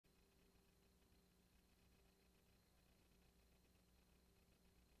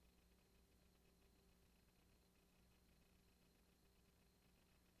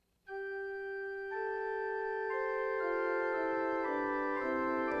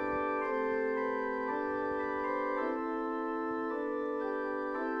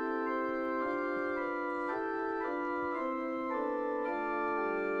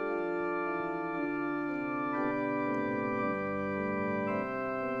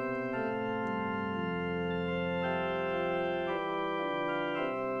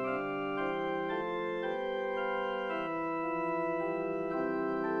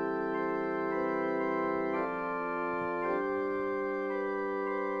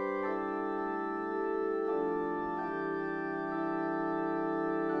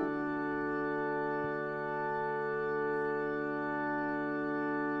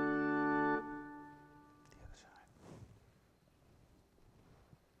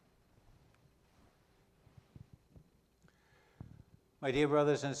My dear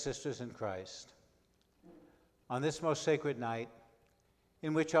brothers and sisters in Christ, on this most sacred night,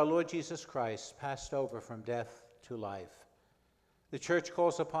 in which our Lord Jesus Christ passed over from death to life, the Church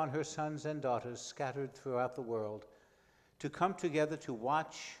calls upon her sons and daughters scattered throughout the world to come together to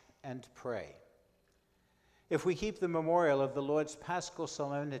watch and pray. If we keep the memorial of the Lord's Paschal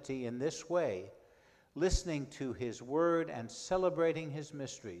solemnity in this way, listening to his word and celebrating his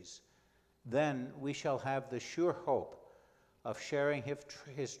mysteries, then we shall have the sure hope of sharing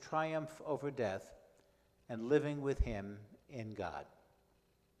his triumph over death and living with him in God.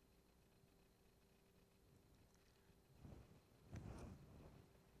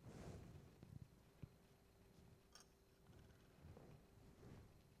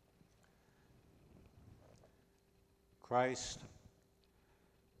 Christ,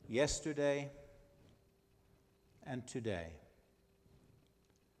 yesterday and today,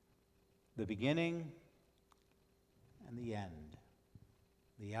 the beginning and the end,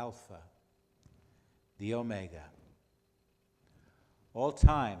 the Alpha, the Omega. All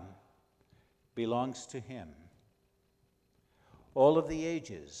time belongs to him. All of the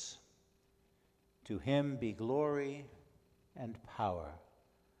ages, to him be glory and power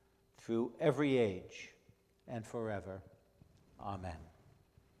through every age and forever. Amen.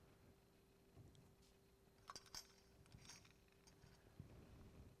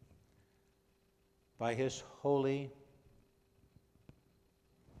 By his holy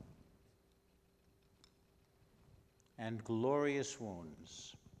and glorious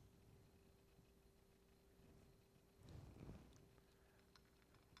wounds,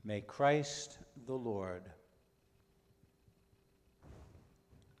 may Christ the Lord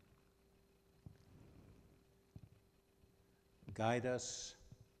guide us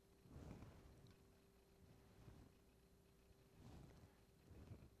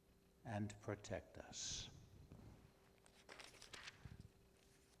and protect us.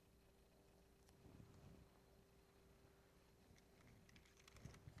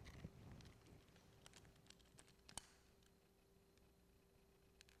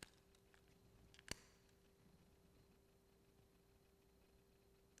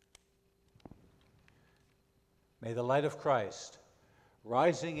 May the light of Christ,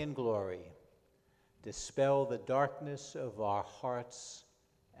 rising in glory, dispel the darkness of our hearts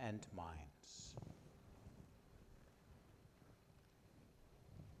and minds.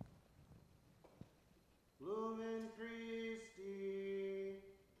 Lumen Christi,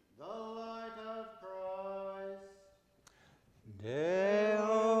 the light of Christ.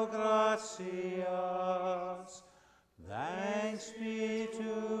 Deo gratias, thanks be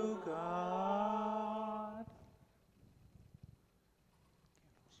to God.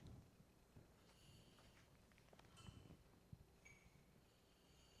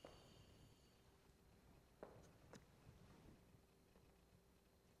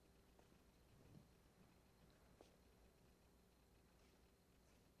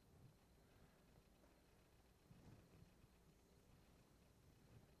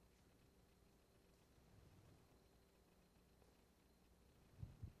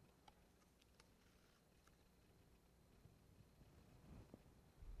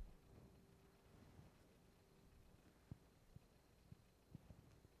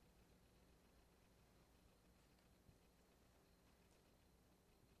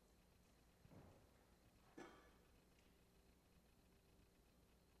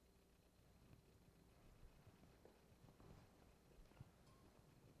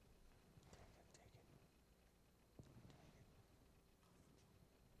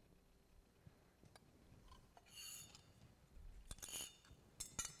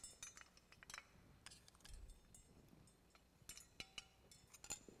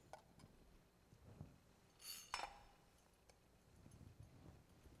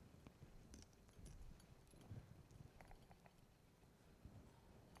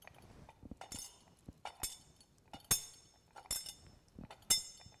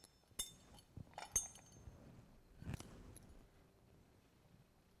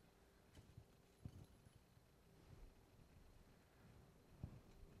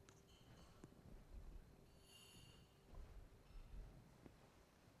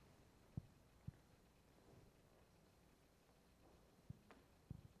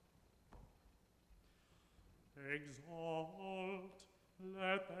 Exalt,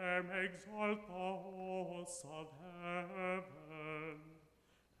 let them exalt the hosts of heaven.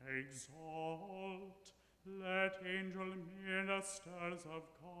 Exalt, let angel ministers of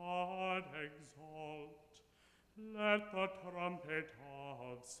God exalt. Let the trumpet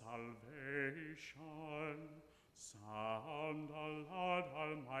of salvation sound aloud,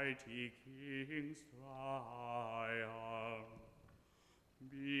 Almighty King's triumph.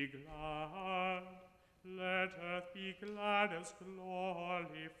 Be glad, let earth be glad as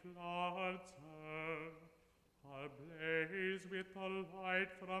glory floods her, ablaze with the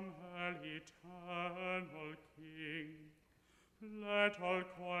light from her eternal King. Let all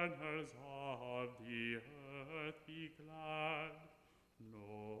corners of the earth be glad,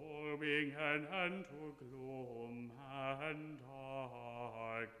 knowing an end to gloom and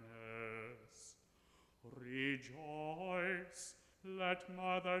darkness. Rejoice, let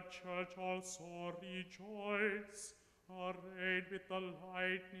Mother Church also rejoice, arrayed with the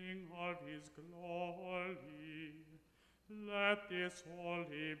lightning of his glory. Let this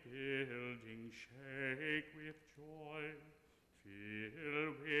holy building shake with joy,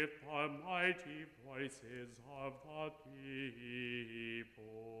 filled with the mighty voices of the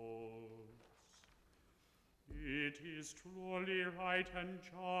peoples. It is truly right and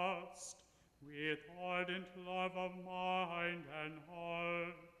just, with ardent love of mind and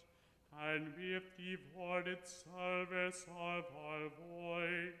heart, and with devoted service of our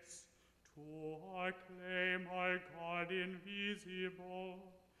voice, to acclaim our God invisible,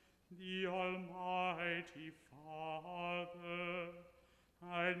 the Almighty Father,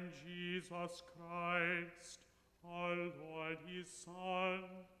 and Jesus Christ, our Lord, his Son,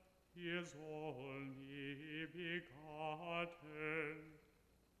 his only begotten,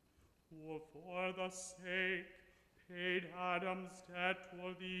 who for the sake paid Adam's debt to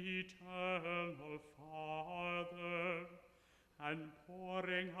the eternal Father, and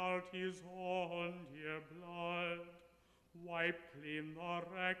pouring out his own dear blood, wiped clean the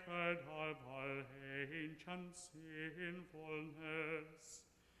record of our ancient sinfulness.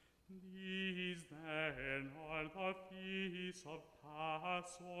 These then are the feasts of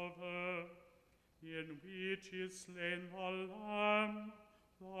Passover, in which is slain the Lamb,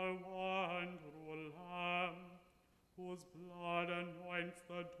 the one true Lamb, whose blood anoints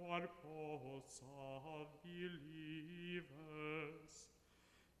the doorposts of believers.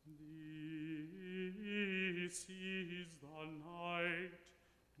 This is the night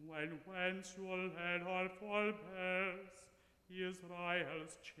when you led our forebears,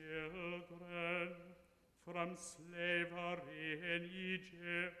 Israel's children, from slavery in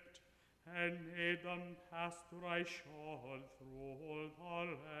Egypt, and made them pass dry shod through the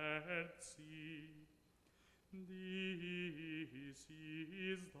Red Sea. This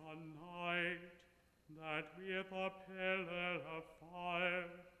is the night that with a pillar of fire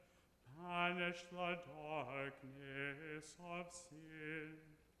banished the darkness of sin.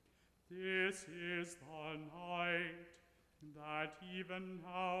 This is the night that even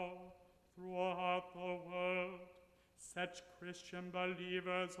now, throughout the world, sets Christian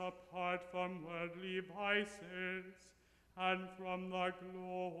believers apart from worldly vices and from the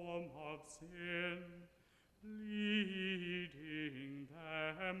gloom of sin, leading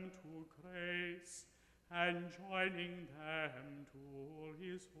them to grace and joining them to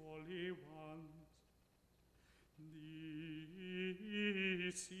his holy ones.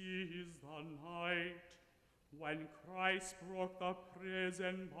 This is the night when Christ broke the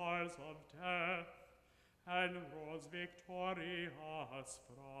prison bars of death and rose victorious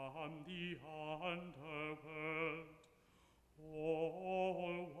from the underworld.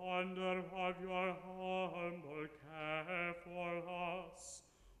 Oh, wonder of your humble care for us,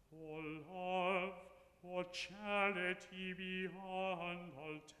 oh love, oh charity beyond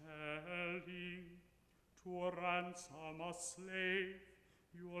all telling, to ransom a slave,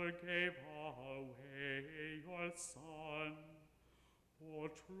 you gave away your Son. O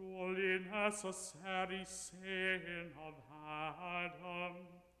truly necessary sin of Adam,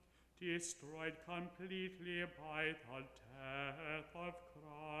 destroyed completely by the death of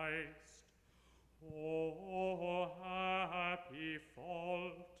Christ. Oh, happy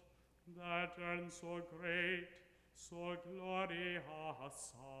fault that earned so great, so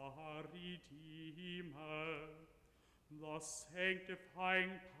glorious a Redeemer. The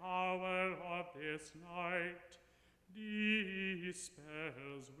sanctifying power of this night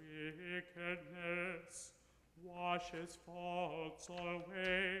dispels wickedness, washes faults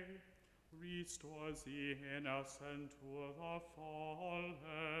away, restores the innocent to the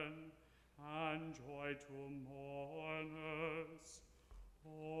fallen, and joy to mourners.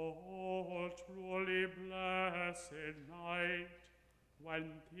 Oh, truly blessed night, when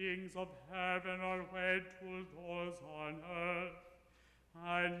things of heaven are wed to those on earth,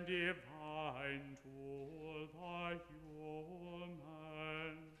 and divine to the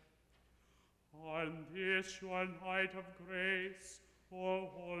human. On this your night of grace, O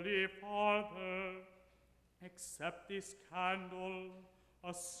Holy Father, accept this candle,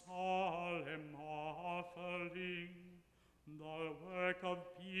 a solemn offering, the work of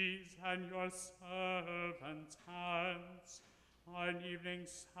peace and your servant's hands, an evening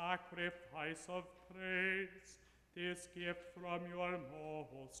sacrifice of praise, this gift from your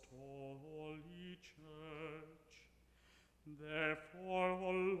most holy church. Therefore,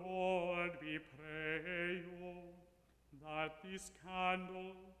 O Lord, we pray you, that this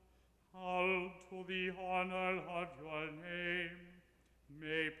candle, held to the honor of your name,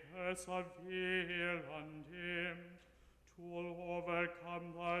 may persevere undimmed to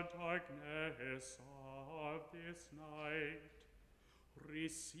overcome the darkness of this night.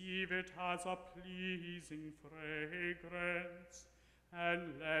 Receive it as a pleasing fragrance,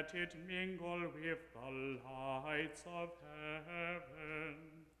 and let it mingle with the lights of heaven.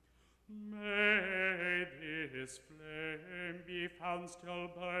 May this flame be found still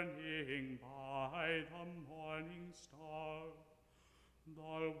burning by the morning star,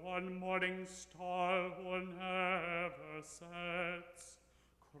 the one morning star who never sets,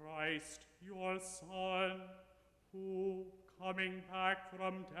 Christ your Son, who, coming back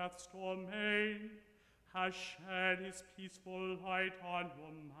from death's domain, has shed his peaceful light on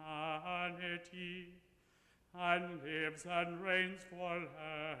humanity, and lives and reigns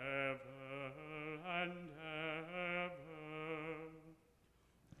forever and ever.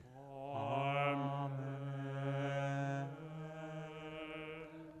 Amen.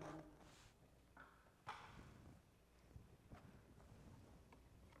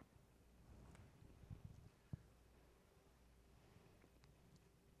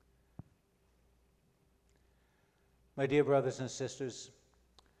 My dear brothers and sisters,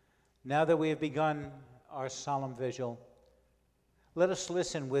 now that we have begun our solemn vigil, let us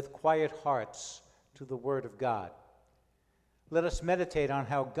listen with quiet hearts to the Word of God. Let us meditate on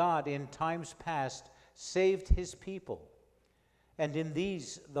how God in times past saved his people, and in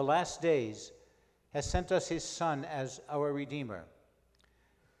these, the last days, has sent us his Son as our Redeemer.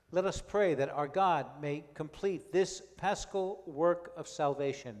 Let us pray that our God may complete this paschal work of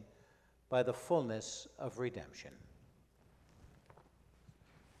salvation by the fullness of redemption.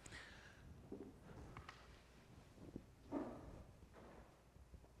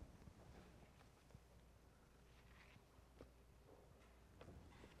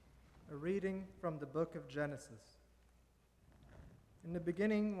 A reading from the book of Genesis. In the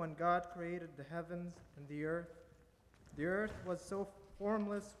beginning, when God created the heavens and the earth was so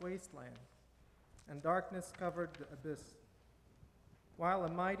formless wasteland, and darkness covered the abyss, while a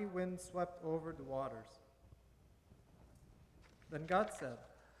mighty wind swept over the waters. Then God said,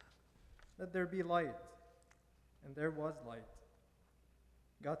 "Let there be light," and there was light.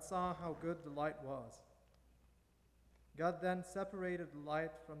 God saw how good the light was. God then separated the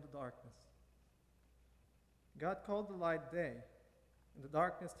light from the darkness. God called the light day, and the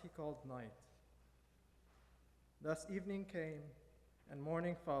darkness he called night. Thus evening came, and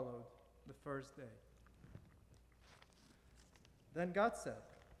morning followed the first day. Then God said,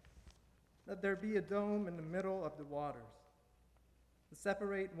 "Let there be a dome in the middle of the waters, to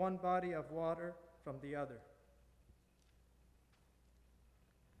separate one body of water from the other."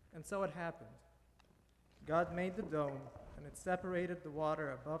 And so it happened. God made the dome, and it separated the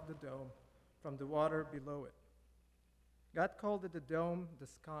water above the dome from the water below it. God called it the dome, the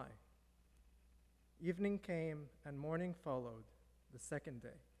sky. Evening came, and morning followed the second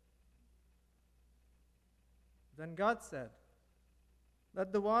day. Then God said,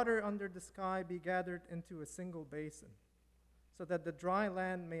 "Let the water under the sky be gathered into a single basin, so that the dry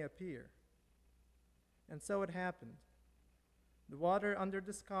land may appear." And so it happened. The water under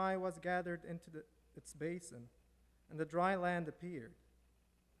the sky was gathered into its basin, and the dry land appeared.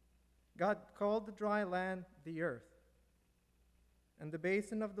 God called the dry land the earth, and the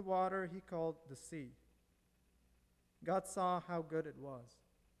basin of the water he called the sea. God saw how good it was.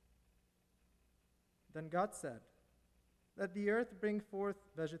 Then God said, "Let the earth bring forth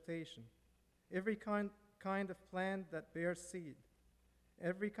vegetation, every kind of plant that bears seed,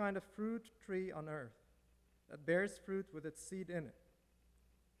 every kind of fruit tree on earth that bears fruit with its seed in it."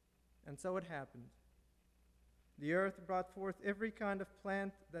 And so it happened. The earth brought forth every kind of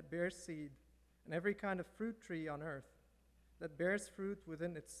plant that bears seed, and every kind of fruit tree on earth that bears fruit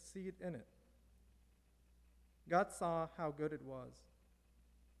within its seed in it. God saw how good it was.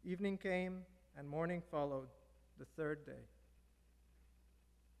 Evening came, and morning followed the third day.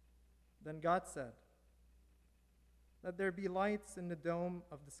 Then God said, "Let there be lights in the dome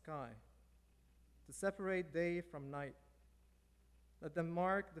of the sky, to separate day from night. Let them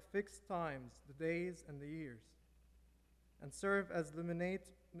mark the fixed times, the days and the years, and serve as luminaries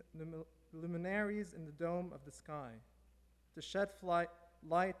in the dome of the sky, to shed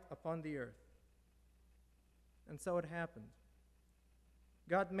light upon the earth." And so it happened.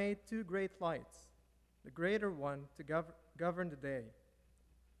 God made two great lights, the greater one to govern the day,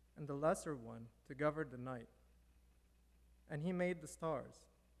 and the lesser one to govern the night. And he made the stars.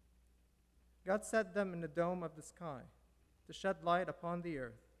 God set them in the dome of the sky to shed light upon the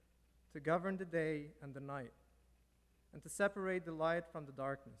earth, to govern the day and the night, and to separate the light from the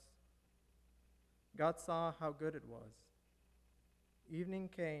darkness. God saw how good it was. Evening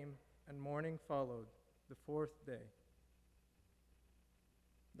came and morning followed, the fourth day.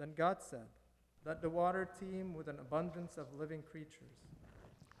 Then God said, "Let the water teem with an abundance of living creatures,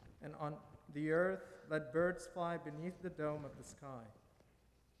 and on the earth let birds fly beneath the dome of the sky."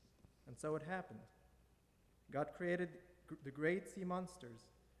 And so it happened. God created the great sea monsters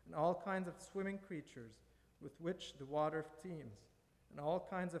and all kinds of swimming creatures with which the water teems, and all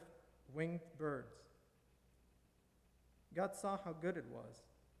kinds of winged birds. God saw how good it was,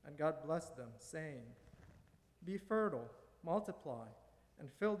 and God blessed them, saying, "Be fertile, multiply,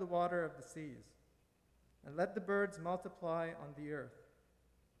 and fill the water of the seas, and let the birds multiply on the earth."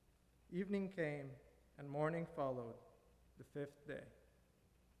 Evening came, and morning followed, the fifth day.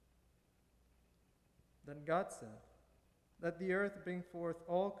 Then God said, "Let the earth bring forth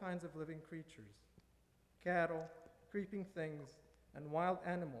all kinds of living creatures, cattle, creeping things, and wild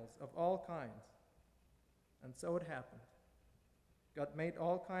animals of all kinds." And so it happened. God made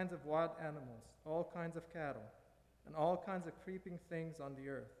all kinds of wild animals, all kinds of cattle, and all kinds of creeping things on the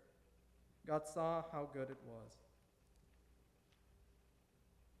earth. God saw how good it was.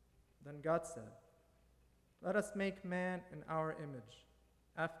 Then God said, "Let us make man in our image,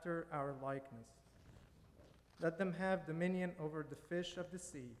 after our likeness. Let them have dominion over the fish of the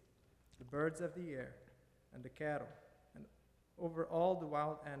sea, the birds of the air, and the cattle, and over all the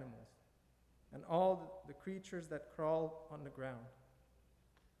wild animals, and all the creatures that crawl on the ground."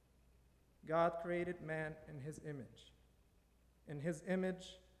 God created man in his image. In his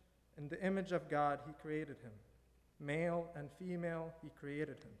image, in the image of God, he created him. Male and female, he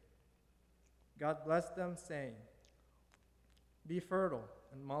created him. God blessed them, saying, "Be fertile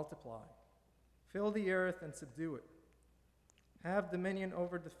and multiply. Fill the earth and subdue it. Have dominion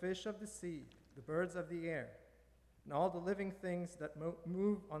over the fish of the sea, the birds of the air, and all the living things that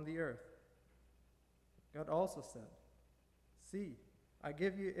move on the earth." God also said, "See, I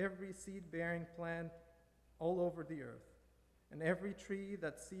give you every seed-bearing plant all over the earth, and every tree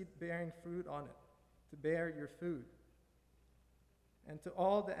that's seed-bearing fruit on it, to bear your food, and to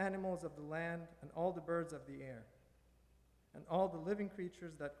all the animals of the land, and all the birds of the air, and all the living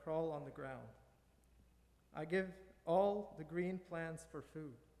creatures that crawl on the ground. I give all the green plants for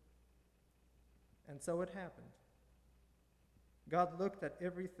food." And so it happened. God looked at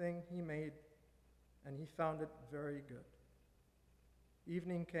everything he made, and he found it very good.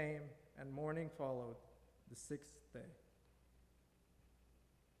 Evening came, and morning followed, the sixth day.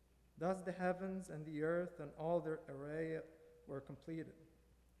 Thus the heavens and the earth and all their array were completed.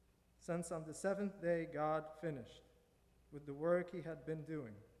 Since on the seventh day God finished with the work he had been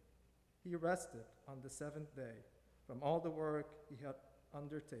doing, he rested on the seventh day from all the work he had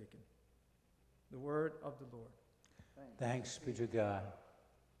undertaken. The word of the Lord. Thanks be to God.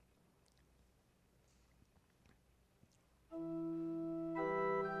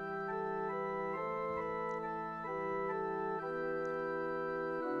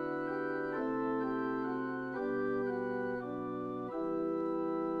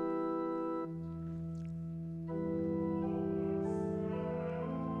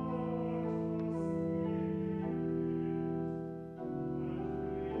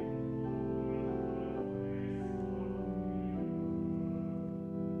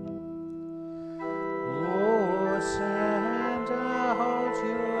 Lord, send out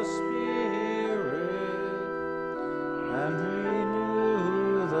your Spirit and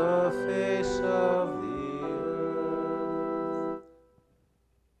renew the face of the earth.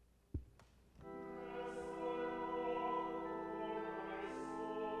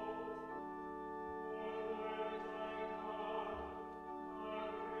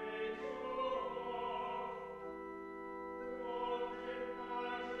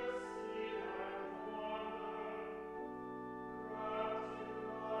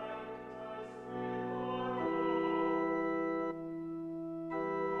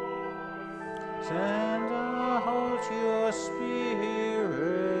 Send out your Spirit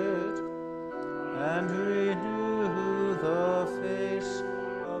and renew the face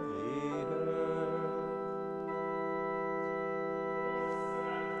of the earth.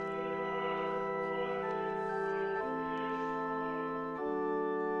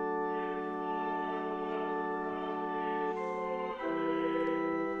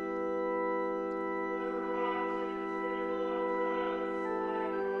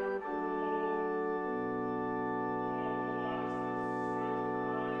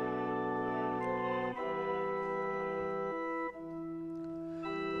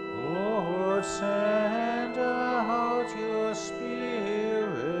 Lord, send out your Spirit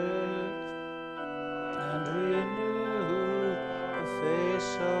and renew the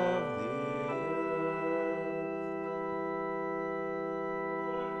face of the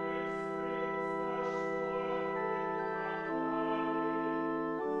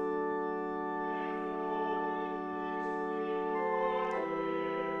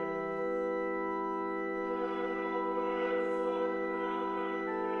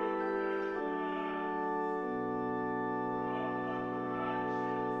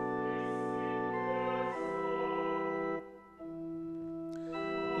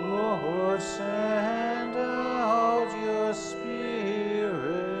Lord, send out your Spirit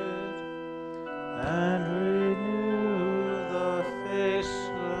and renew the face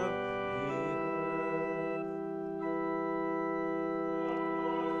of the earth.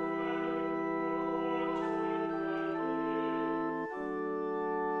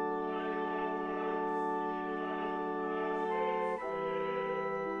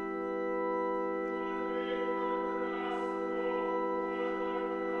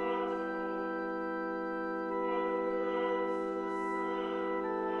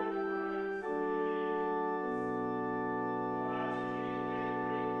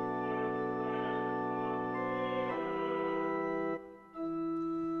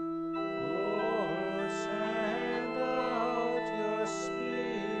 Lord, send out your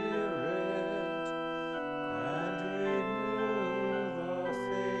Spirit and renew the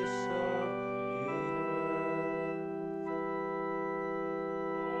face of the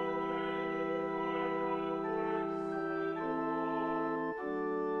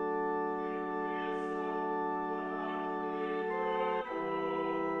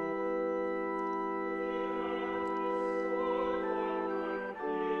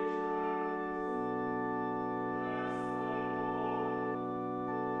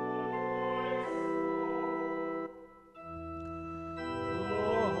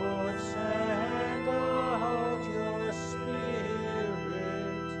Lord, send out your Spirit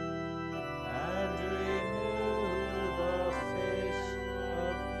and renew the face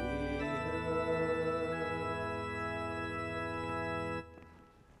of the earth.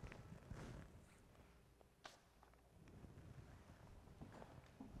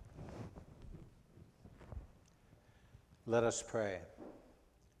 Let us pray.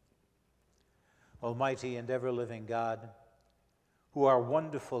 Almighty and ever-living God, who are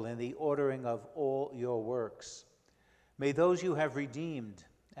wonderful in the ordering of all your works, may those you have redeemed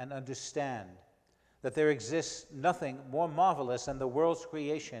and understand that there exists nothing more marvelous than the world's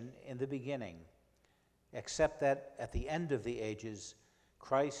creation in the beginning, except that at the end of the ages,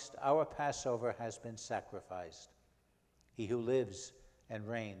 Christ, our Passover, has been sacrificed. He who lives and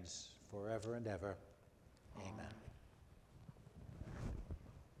reigns forever and ever. Amen.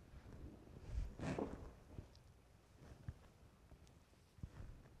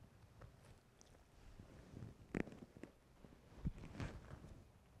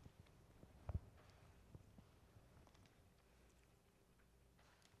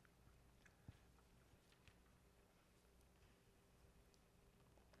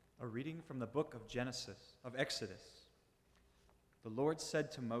 A reading from the book of Exodus. The Lord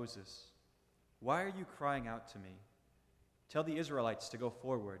said to Moses, "Why are you crying out to me? Tell the Israelites to go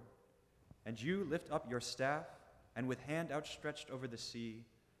forward, and you lift up your staff, and with hand outstretched over the sea,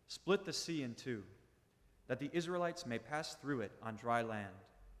 split the sea in two, that the Israelites may pass through it on dry land.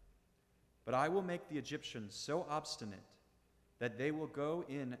 But I will make the Egyptians so obstinate that they will go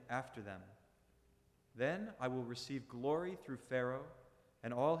in after them. Then I will receive glory through Pharaoh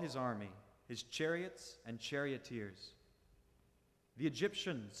and all his army, his chariots and charioteers. The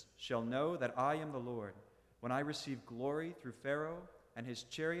Egyptians shall know that I am the Lord when I receive glory through Pharaoh and his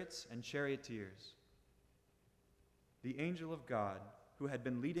chariots and charioteers." The angel of God, who had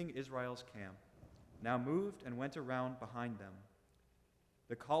been leading Israel's camp, now moved and went around behind them.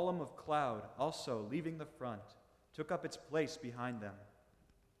 The column of cloud, also leaving the front, took up its place behind them,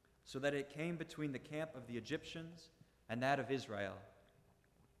 so that it came between the camp of the Egyptians and that of Israel.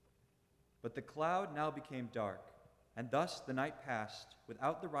 But the cloud now became dark, and thus the night passed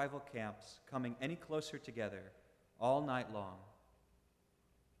without the rival camps coming any closer together all night long.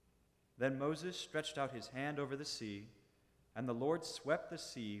 Then Moses stretched out his hand over the sea, and the Lord swept the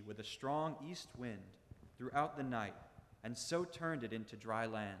sea with a strong east wind throughout the night, and so turned it into dry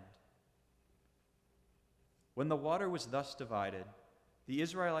land. When the water was thus divided, the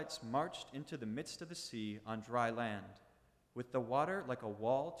Israelites marched into the midst of the sea on dry land, with the water like a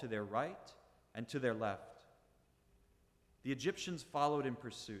wall to their right and to their left. The Egyptians followed in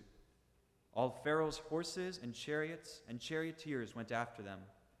pursuit. All Pharaoh's horses and charioteers went after them,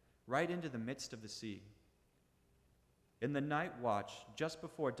 right into the midst of the sea. In the night watch, just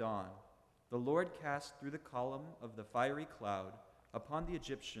before dawn, the Lord cast through the column of the fiery cloud upon the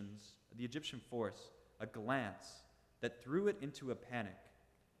Egyptian force, a glance that threw it into a panic,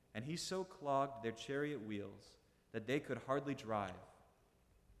 and he so clogged their chariot wheels that they could hardly drive.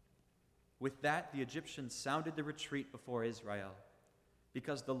 With that, the Egyptians sounded the retreat before Israel,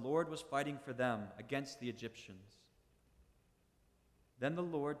 because the Lord was fighting for them against the Egyptians. Then the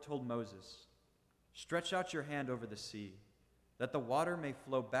Lord told Moses, "Stretch out your hand over the sea, that the water may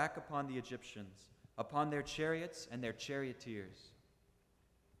flow back upon the Egyptians, upon their chariots and their charioteers."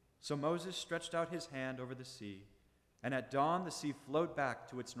 So Moses stretched out his hand over the sea, and at dawn the sea flowed back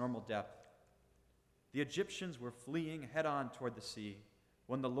to its normal depth. The Egyptians were fleeing head-on toward the sea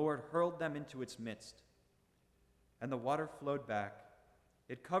when the Lord hurled them into its midst. And the water flowed back.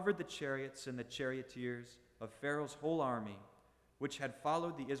 It covered the chariots and the charioteers of Pharaoh's whole army, which had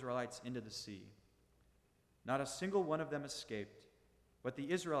followed the Israelites into the sea. Not a single one of them escaped, but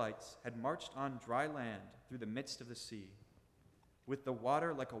the Israelites had marched on dry land through the midst of the sea, with the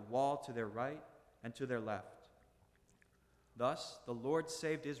water like a wall to their right and to their left. Thus the Lord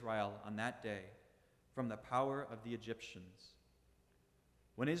saved Israel on that day from the power of the Egyptians.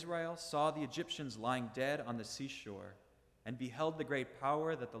 When Israel saw the Egyptians lying dead on the seashore and beheld the great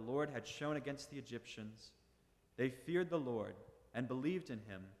power that the Lord had shown against the Egyptians, they feared the Lord and believed in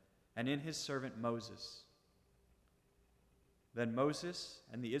him and in his servant Moses. Then Moses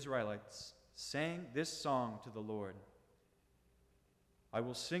and the Israelites sang this song to the Lord: "I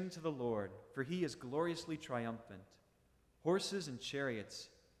will sing to the Lord, for he is gloriously triumphant. Horses and chariots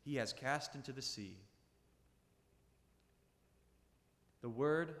he has cast into the sea." The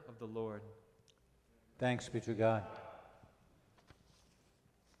word of the Lord. Thanks be to God.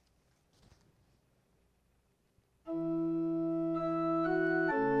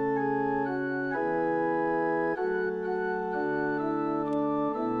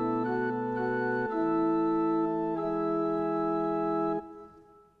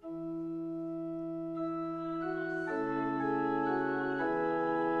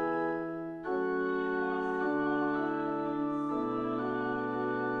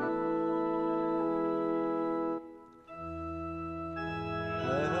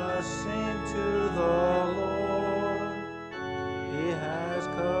 Let us sing to the Lord. He has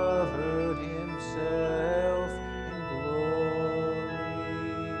covered himself in glory.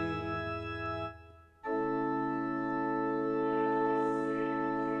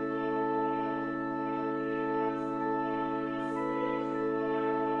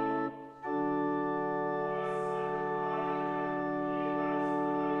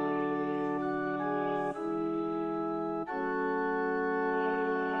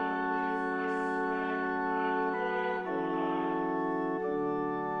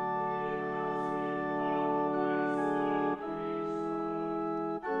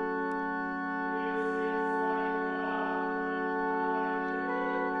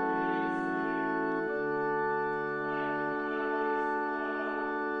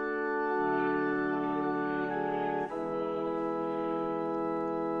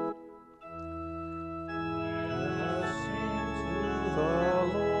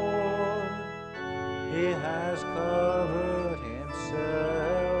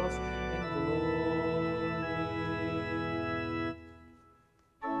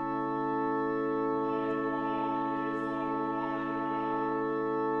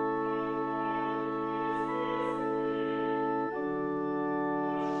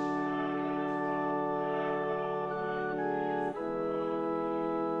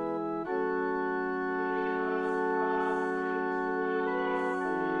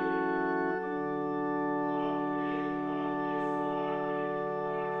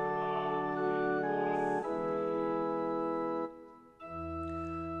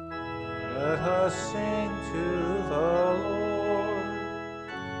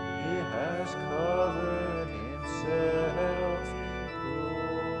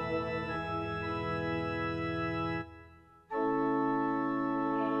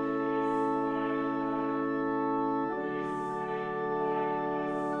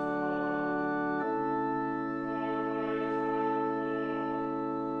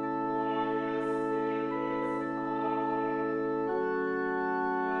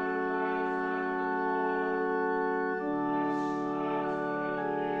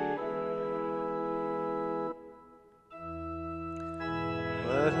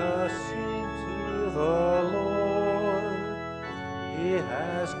 Let us sing to the Lord. He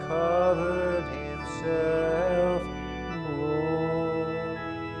has covered himself in glory.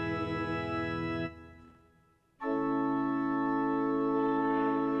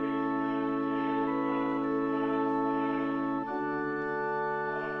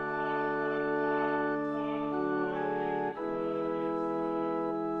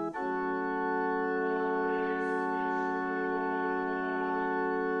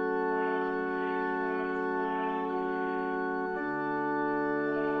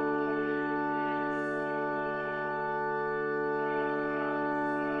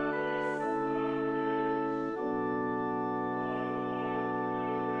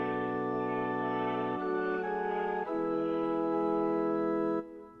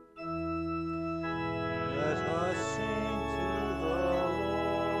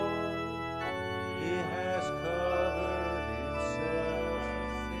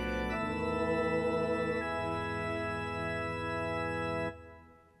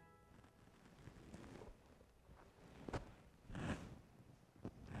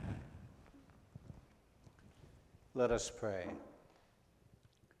 Let us pray.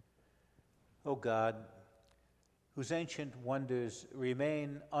 O God, whose ancient wonders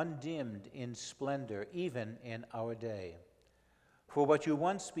remain undimmed in splendor even in our day, for what you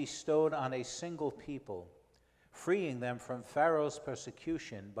once bestowed on a single people, freeing them from Pharaoh's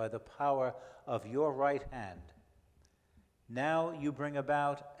persecution by the power of your right hand, now you bring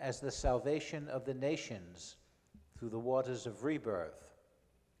about as the salvation of the nations through the waters of rebirth.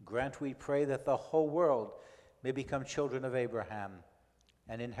 Grant, we pray, that the whole world may become children of Abraham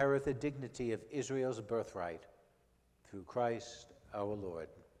and inherit the dignity of Israel's birthright. Through Christ our Lord.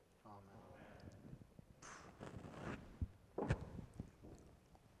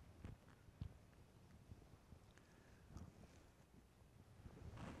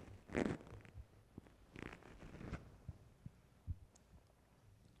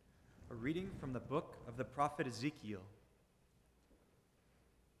 A reading from the book of the prophet Ezekiel.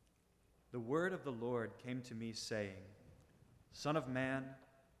 The word of the Lord came to me, saying, Son of man,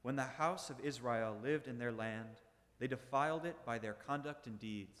 when the house of Israel lived in their land, they defiled it by their conduct and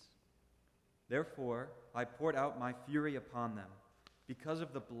deeds. Therefore I poured out my fury upon them, because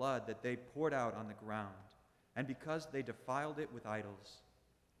of the blood that they poured out on the ground, and because they defiled it with idols.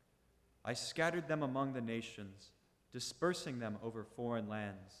 I scattered them among the nations, dispersing them over foreign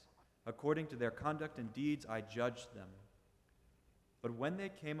lands. According to their conduct and deeds I judged them. But when they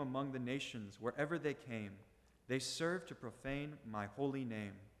came among the nations, wherever they came, they served to profane my holy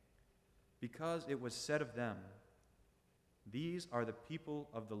name, because it was said of them, These are the people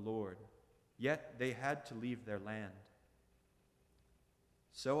of the Lord, yet they had to leave their land.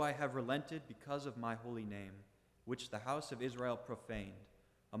 So I have relented because of my holy name, which the house of Israel profaned,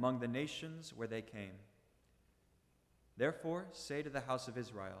 among the nations where they came. Therefore say to the house of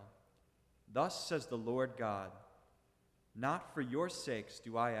Israel, Thus says the Lord God, Not for your sakes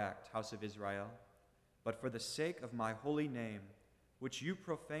do I act, house of Israel, but for the sake of my holy name, which you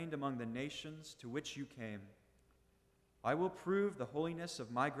profaned among the nations to which you came. I will prove the holiness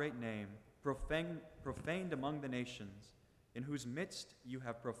of my great name, profaned among the nations, in whose midst you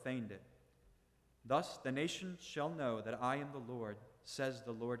have profaned it. Thus the nations shall know that I am the Lord, says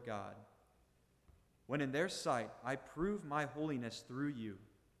the Lord God, when in their sight I prove my holiness through you.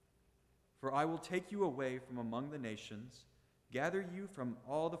 For I will take you away from among the nations, gather you from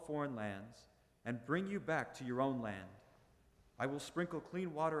all the foreign lands, and bring you back to your own land. I will sprinkle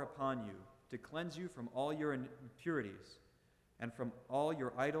clean water upon you to cleanse you from all your impurities, and from all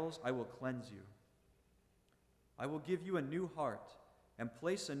your idols I will cleanse you. I will give you a new heart and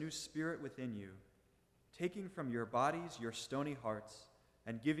place a new spirit within you, taking from your bodies your stony hearts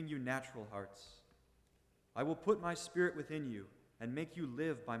and giving you natural hearts. I will put my spirit within you and make you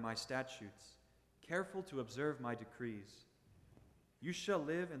live by my statutes, careful to observe my decrees. You shall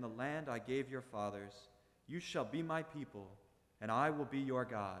live in the land I gave your fathers. You shall be my people, and I will be your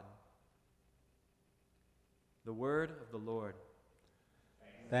God. The word of the Lord.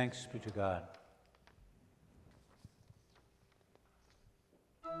 Thanks be to God.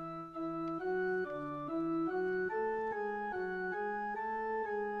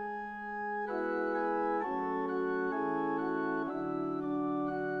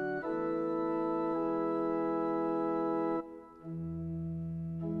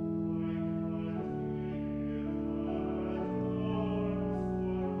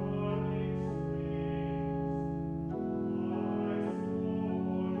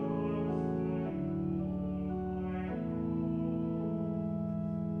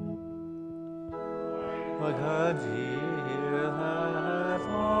 Like a deer that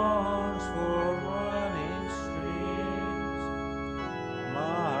longs for running streams,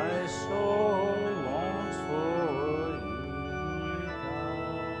 my soul longs for you,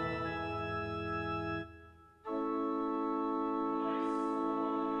 God.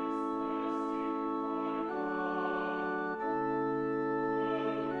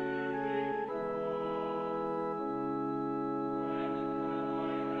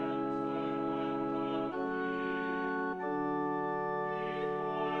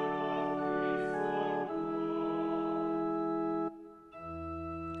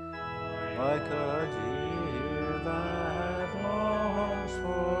 Like a deer that longs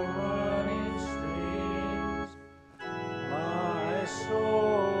for running streams, my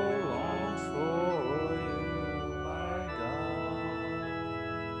soul longs for you, my God.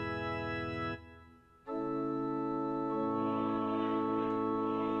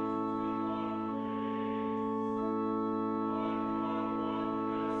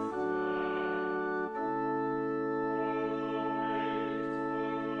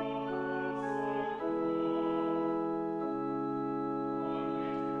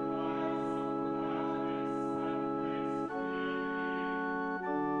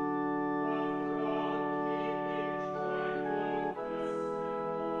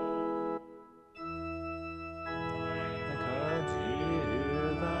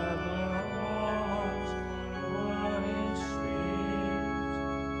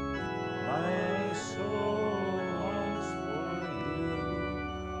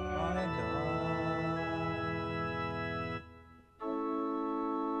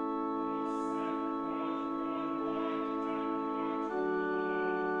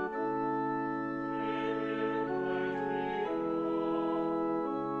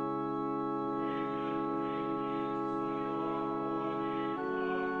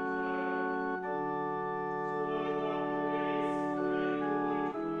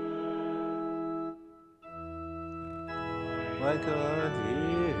 like a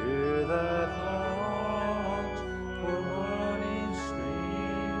deer that longs for running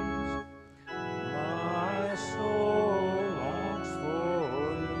streams. My soul longs for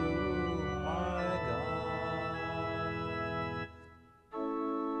you, my God.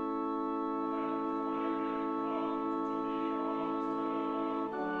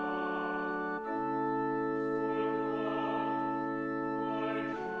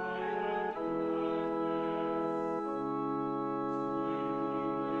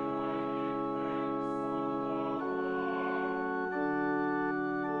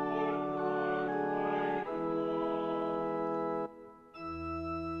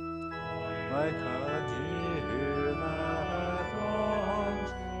 Like a deer that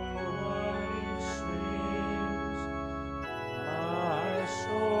longs for running streams, my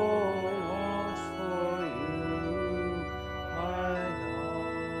soul longs for you, my God.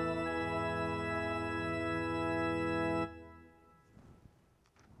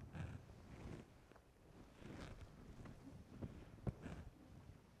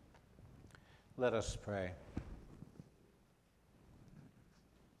 Let us pray.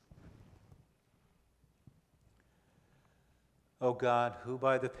 O God, who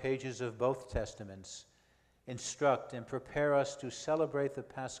by the pages of both Testaments instruct and prepare us to celebrate the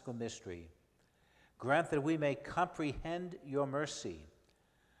Paschal mystery, grant that we may comprehend your mercy,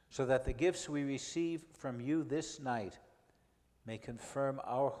 so that the gifts we receive from you this night may confirm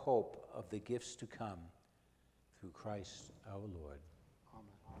our hope of the gifts to come, through Christ our Lord.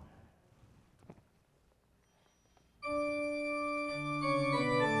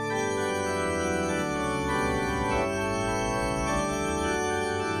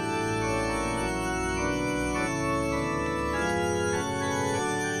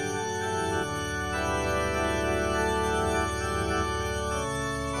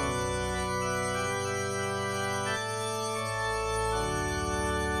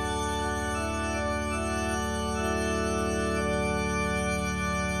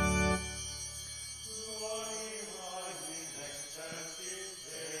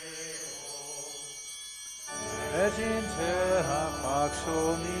 Et in terra pax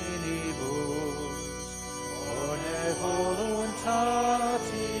hominibus, bone voluntatis,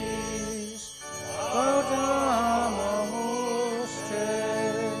 laudamus te,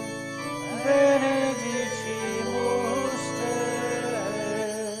 benedicimus te,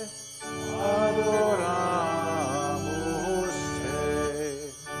 adoramus te,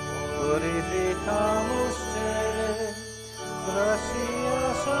 glorificamus te,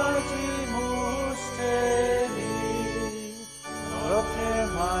 gratias altimus te,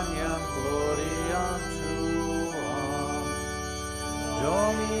 magnam gloriam tuam,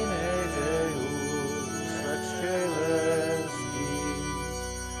 Domine Deus ex celestis,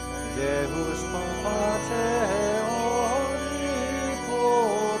 Deus Pater omnipotens,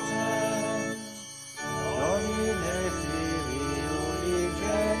 Domine Filii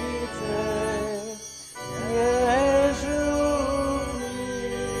unigenite, Iesu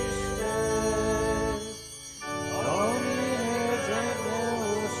Christe, Domine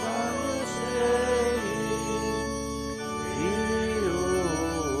Deus agnus Dei,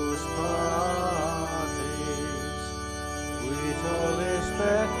 Filius Patris, qui tollis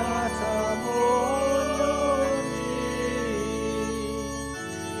peccata mundi,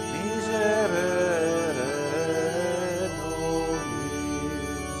 miserere nobis,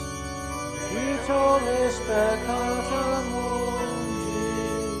 qui tollis peccata mundi,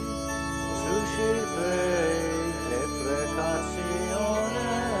 suscipe deprecationem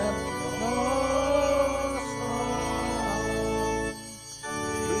nostram,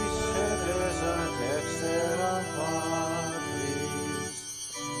 qui sedes ad exteram Patris,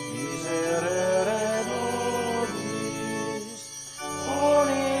 miserere nobis,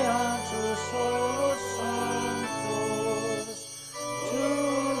 oniantus solus sanctos,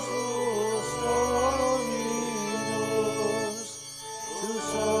 tuus vos Dominus, tu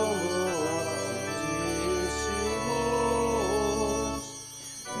solus Sanctissimus,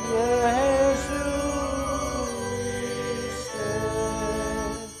 Iesu Christe,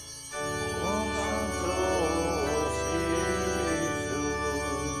 cum Sancto Spiritu,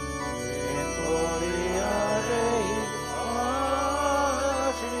 in gloria Dei Patris.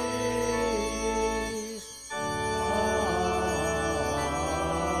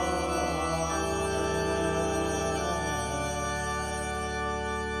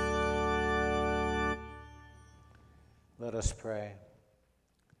 Let us pray.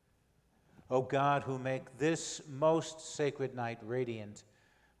 O God, who make this most sacred night radiant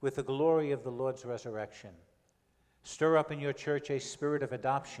with the glory of the Lord's resurrection, stir up in your church a spirit of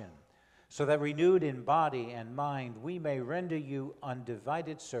adoption, so that renewed in body and mind we may render you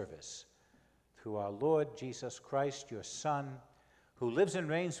undivided service. Through our Lord Jesus Christ, your Son, who lives and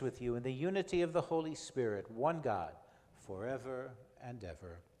reigns with you in the unity of the Holy Spirit, one God, forever and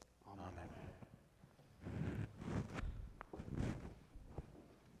ever. Amen.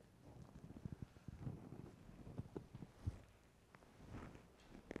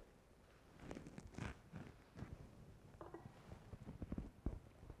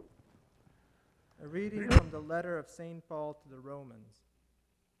 A reading from the letter of St. Paul to the Romans.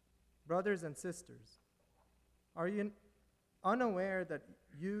 Brothers and sisters, are you unaware that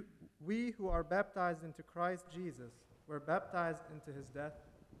we who are baptized into Christ Jesus were baptized into his death?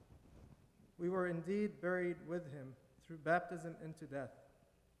 We were indeed buried with him through baptism into death,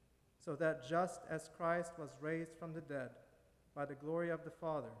 so that just as Christ was raised from the dead by the glory of the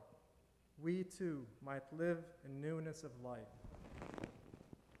Father, we too might live in newness of life.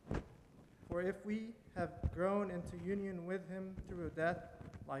 For if we have grown into union with him through a death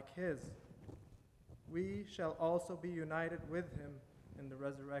like his, we shall also be united with him in the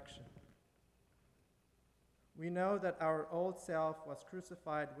resurrection. We know that our old self was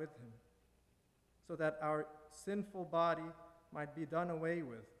crucified with him, so that our sinful body might be done away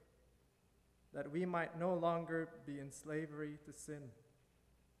with, that we might no longer be in slavery to sin.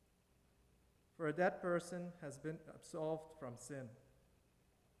 For a dead person has been absolved from sin.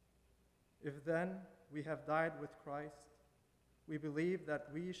 If then we have died with Christ, we believe that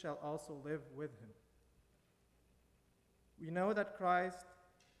we shall also live with him. We know that Christ,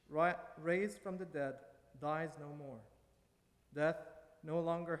 raised from the dead, dies no more. Death no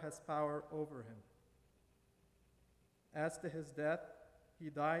longer has power over him. As to his death, he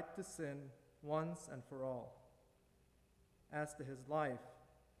died to sin once and for all. As to his life,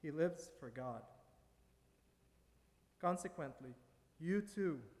 he lives for God. Consequently, you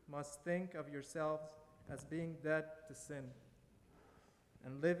too must think of yourselves as being dead to sin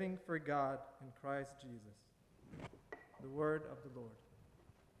and living for God in Christ Jesus. The word of the Lord.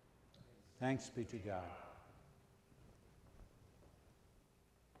 Thanks be to God.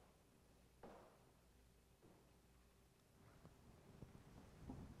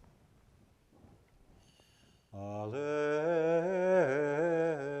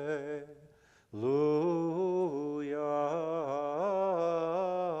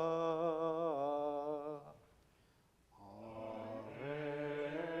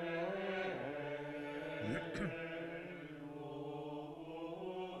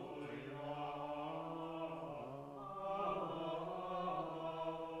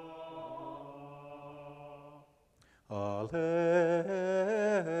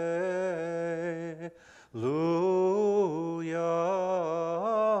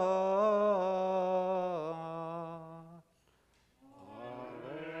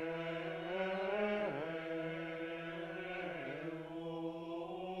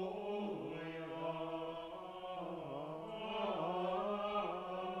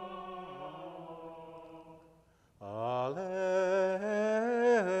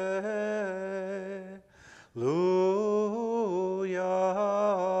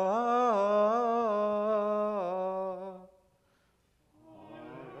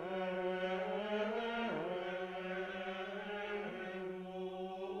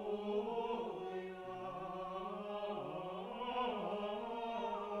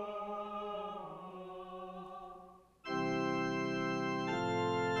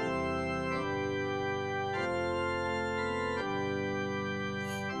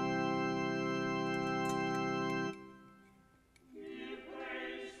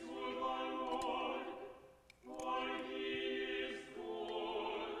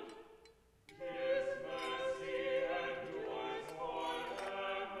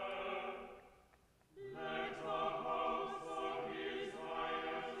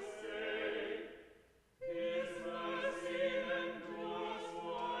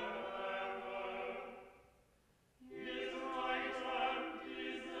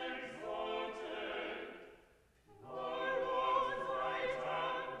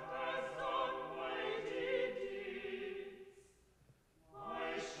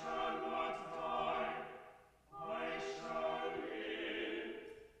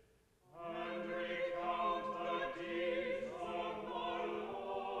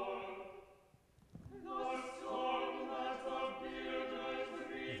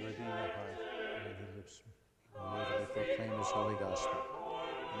 Proclaim his holy gospel.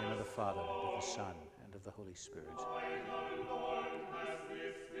 In the name of the Father, and of the Son, and of the Holy Spirit.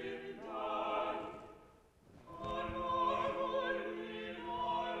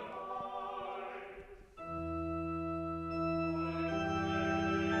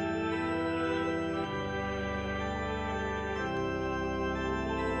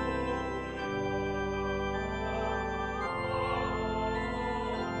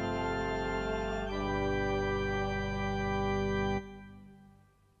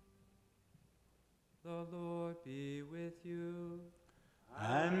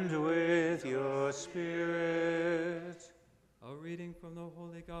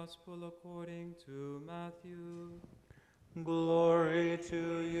 Gospel according to Matthew. Glory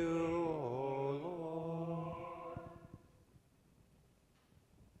to you, O Lord.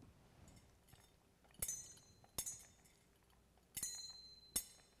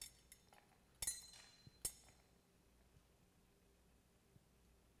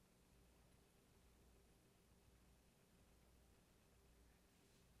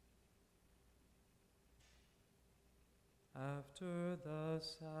 After the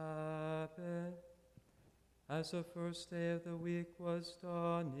Sabbath, as the first day of the week was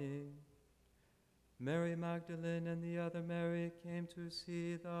dawning, Mary Magdalene and the other Mary came to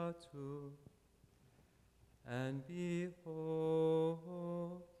see the tomb. And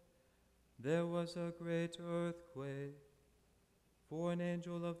behold, there was a great earthquake, for an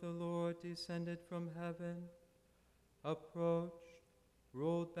angel of the Lord descended from heaven, approached,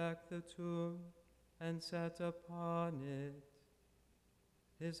 rolled back the tomb, and sat upon it.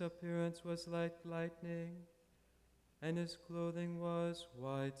 His appearance was like lightning, and his clothing was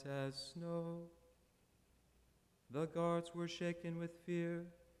white as snow. The guards were shaken with fear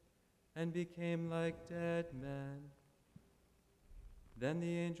and became like dead men. Then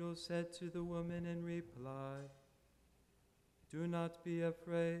the angel said to the woman in reply, "Do not be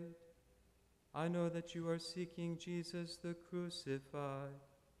afraid. I know that you are seeking Jesus the crucified.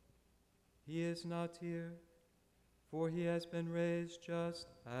 He is not here, for he has been raised just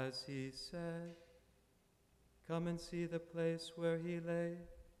as he said. Come and see the place where he lay.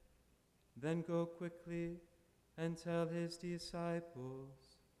 Then go quickly and tell his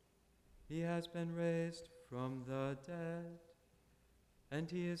disciples, he has been raised from the dead, and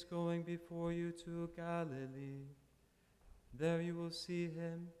he is going before you to Galilee. There you will see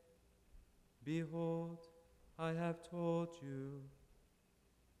him. Behold, I have told you."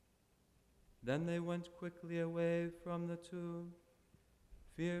 Then they went quickly away from the tomb,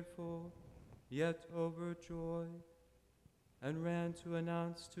 fearful, yet overjoyed, and ran to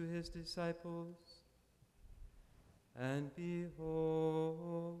announce to his disciples. And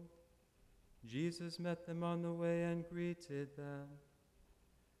behold, Jesus met them on the way and greeted them.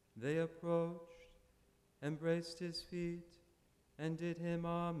 They approached, embraced his feet, and did him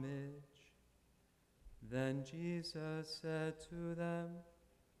homage. Then Jesus said to them,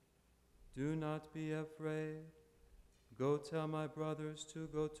 "Do not be afraid. Go tell my brothers to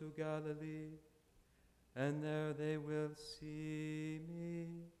go to Galilee, and there they will see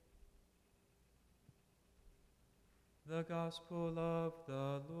me." The Gospel of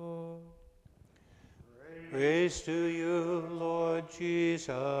the Lord. Praise to you, Lord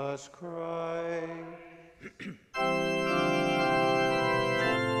Jesus Christ.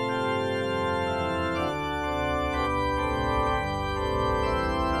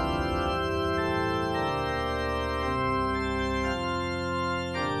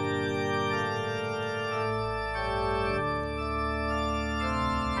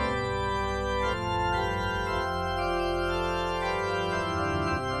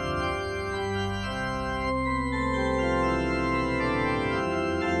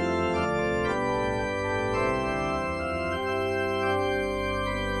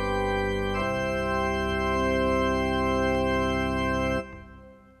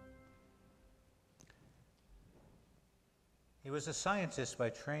 He was a scientist by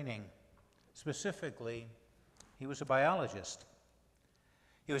training. Specifically, he was a biologist.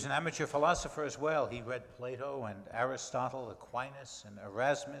 He was an amateur philosopher as well. He read Plato and Aristotle, Aquinas and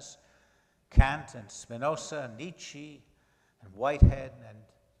Erasmus, Kant and Spinoza, Nietzsche and Whitehead, and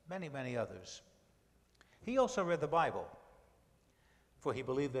many, many others. He also read the Bible, for he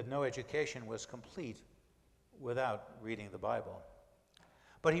believed that no education was complete without reading the Bible.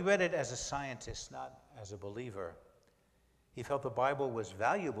 But he read it as a scientist, not as a believer. He felt the Bible was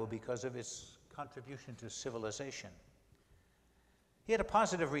valuable because of its contribution to civilization. He had a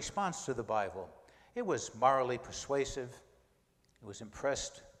positive response to the Bible. It was morally persuasive. He was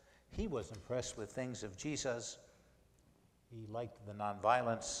impressed with things of Jesus. He liked the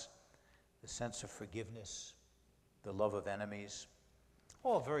nonviolence, the sense of forgiveness, the love of enemies,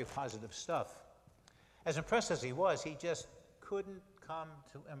 all very positive stuff. As impressed as he was, he just couldn't come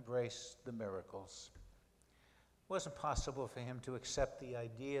to embrace the miracles. It wasn't possible for him to accept the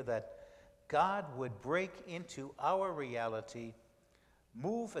idea that God would break into our reality,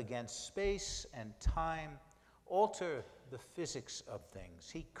 move against space and time, alter the physics of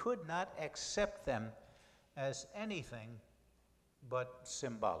things. He could not accept them as anything but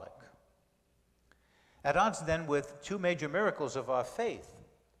symbolic. At odds then with two major miracles of our faith,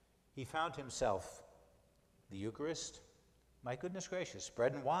 he found himself the Eucharist, my goodness gracious,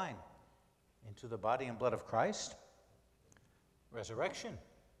 bread and wine into the body and blood of Christ, resurrection,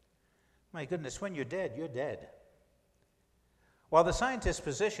 My goodness, when you're dead, you're dead. While the scientist's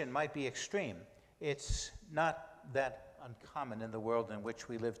position might be extreme, it's not that uncommon in the world in which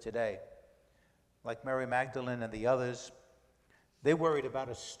we live today. Like Mary Magdalene and the others, they worried about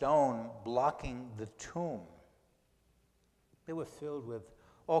a stone blocking the tomb. They were filled with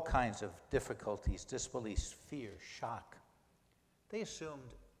all kinds of difficulties, disbelief, fear, shock. They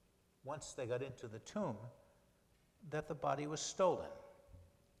assumed once they got into the tomb that the body was stolen.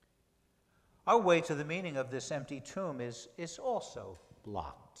 Our way to the meaning of this empty tomb is also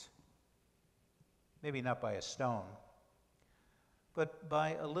blocked. Maybe not by a stone, but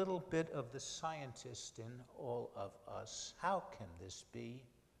by a little bit of the scientist in all of us. How can this be?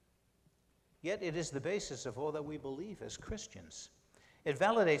 Yet it is the basis of all that we believe as Christians. It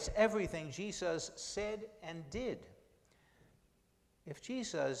validates everything Jesus said and did. If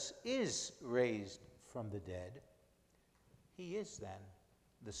Jesus is raised from the dead, he is then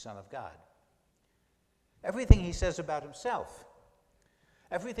the Son of God. Everything he says about himself,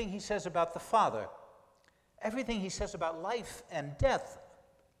 everything he says about the Father, everything he says about life and death,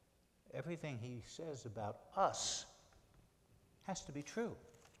 everything he says about us has to be true.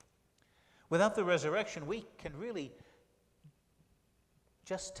 Without the resurrection, we can really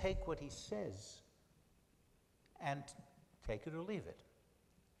just take what he says and take it or leave it.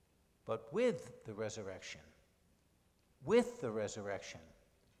 But with the resurrection,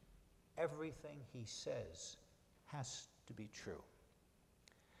 everything he says has to be true.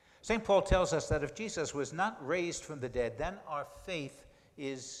 St. Paul tells us that if Jesus was not raised from the dead, then our faith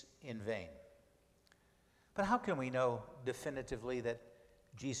is in vain. But how can we know definitively that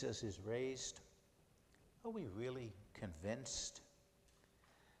Jesus is raised? Are we really convinced?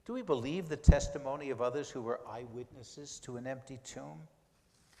 Do we believe the testimony of others who were eyewitnesses to an empty tomb?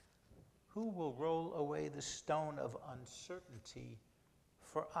 Who will roll away the stone of uncertainty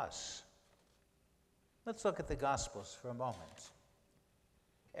for us? Let's look at the Gospels for a moment.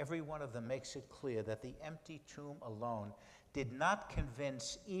 Every one of them makes it clear that the empty tomb alone did not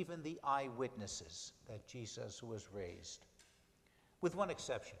convince even the eyewitnesses that Jesus was raised, with one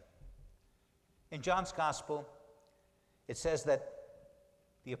exception. In John's Gospel, it says that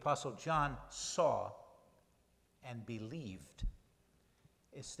the Apostle John saw and believed.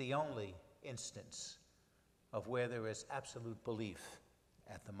 It's the only instance of where there is absolute belief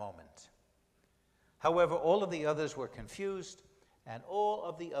at the moment. However, all of the others were confused, and all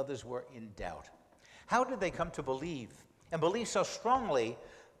of the others were in doubt. How did they come to believe, and believe so strongly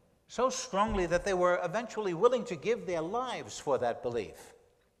that they were eventually willing to give their lives for that belief?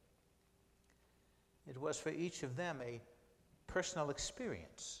 It was for each of them a personal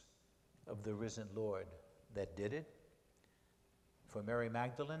experience of the risen Lord that did it. For Mary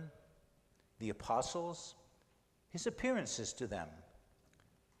Magdalene, the apostles, his appearances to them.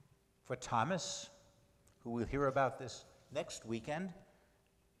 For Thomas, who we'll hear about this next weekend,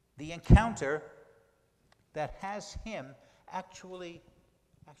 the encounter that has him actually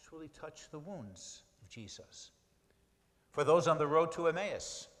touch the wounds of Jesus. For those on the road to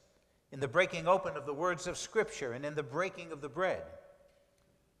Emmaus, in the breaking open of the words of Scripture and in the breaking of the bread.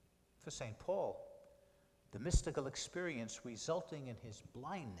 For St. Paul, the mystical experience resulting in his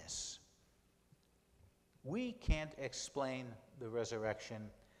blindness. We can't explain the resurrection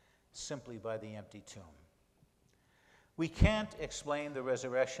simply by the empty tomb. We can't explain the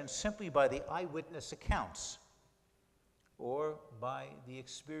resurrection simply by the eyewitness accounts or by the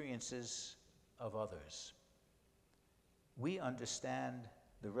experiences of others. We understand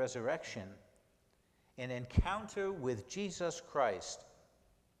the resurrection, an encounter with Jesus Christ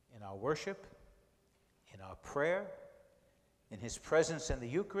in our worship, in our prayer, in his presence in the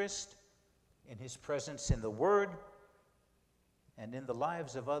Eucharist, in his presence in the Word, and in the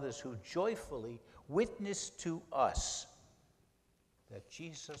lives of others who joyfully witness to us that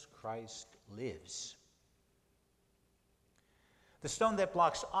Jesus Christ lives. The stone that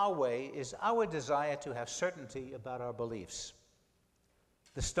blocks our way is our desire to have certainty about our beliefs.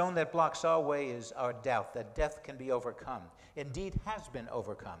 The stone that blocks our way is our doubt that death can be overcome, indeed has been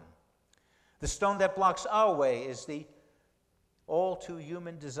overcome. The stone that blocks our way is the all too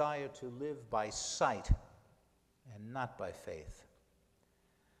human desire to live by sight and not by faith.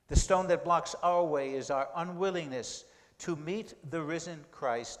 The stone that blocks our way is our unwillingness to meet the risen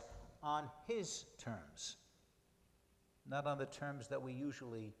Christ on his terms, not on the terms that we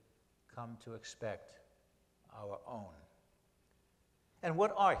usually come to expect, our own. And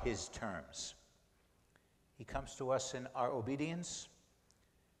what are his terms? He comes to us in our obedience,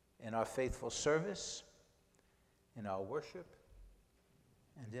 in our faithful service, in our worship,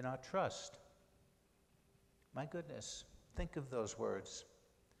 and in our trust. My goodness, think of those words.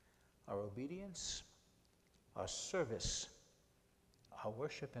 our obedience, our service, our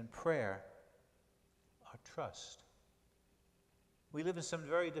worship and prayer, our trust. We live in some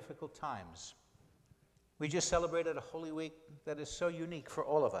very difficult times. We just celebrated a Holy Week that is so unique for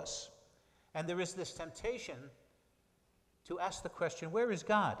all of us. And there is this temptation to ask the question, where is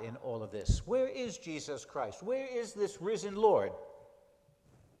God in all of this? Where is Jesus Christ? Where is this risen Lord?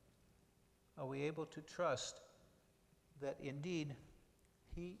 Are we able to trust that indeed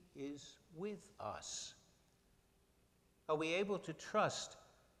he is with us? Are we able to trust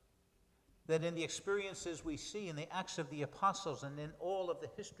that in the experiences we see in the Acts of the Apostles and in all of the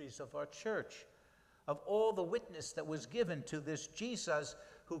histories of our church, of all the witness that was given to this Jesus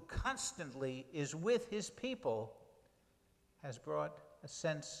who constantly is with his people, has brought a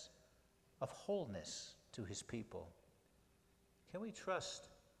sense of wholeness to his people? Can we trust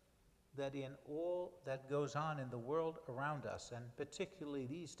that in all that goes on in the world around us, and particularly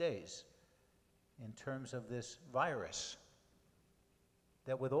these days, in terms of this virus,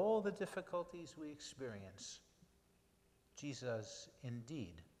 that with all the difficulties we experience, Jesus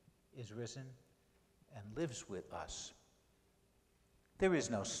indeed is risen and lives with us? There is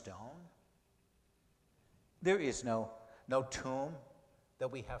no stone. There is no tomb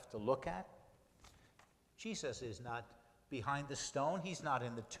that we have to look at. Jesus is not behind the stone. He's not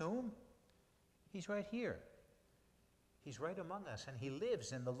in the tomb. He's right here. He's right among us, and he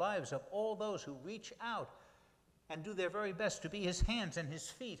lives in the lives of all those who reach out and do their very best to be his hands and his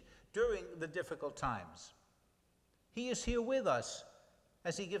feet during the difficult times. He is here with us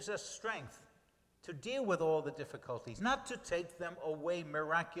as he gives us strength to deal with all the difficulties, not to take them away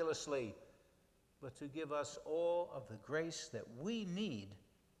miraculously, but to give us all of the grace that we need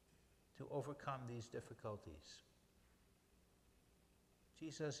to overcome these difficulties.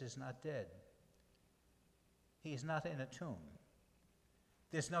 Jesus is not dead. He is not in a tomb.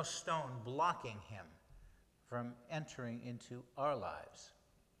 There's no stone blocking him from entering into our lives.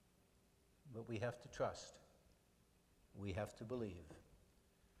 But we have to trust. We have to believe.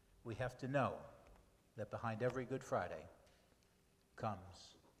 We have to know that behind every Good Friday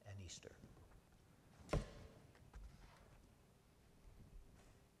comes an Easter.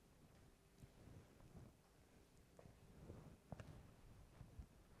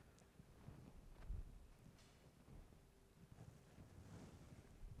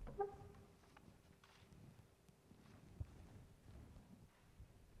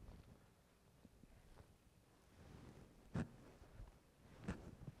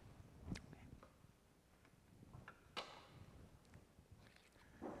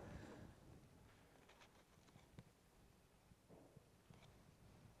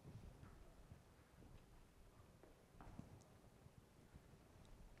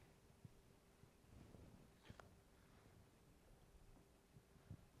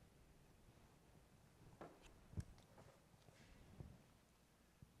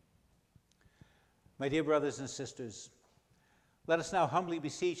 My dear brothers and sisters, let us now humbly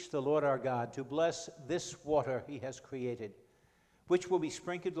beseech the Lord our God to bless this water he has created, which will be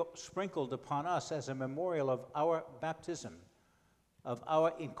sprinkled upon us as a memorial of our baptism, of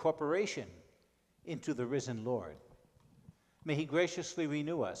our incorporation into the risen Lord. May he graciously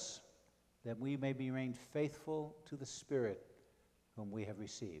renew us, that we may be remain faithful to the Spirit whom we have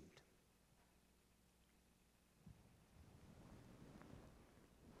received.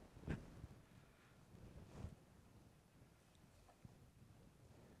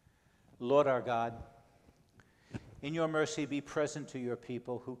 Lord our God, in your mercy be present to your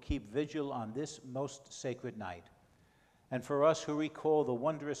people who keep vigil on this most sacred night, and for us who recall the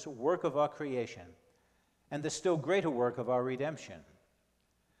wondrous work of our creation and the still greater work of our redemption.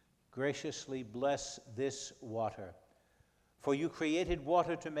 Graciously bless this water, for you created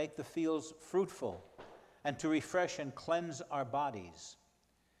water to make the fields fruitful and to refresh and cleanse our bodies.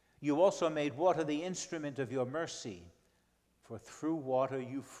 You also made water the instrument of your mercy, for through water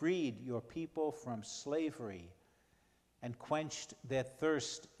you freed your people from slavery and quenched their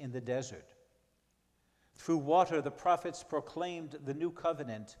thirst in the desert. Through water the prophets proclaimed the new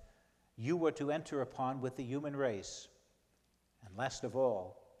covenant you were to enter upon with the human race. And last of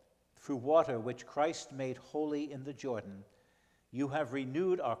all, through water which Christ made holy in the Jordan, you have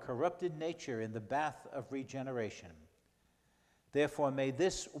renewed our corrupted nature in the bath of regeneration. Therefore may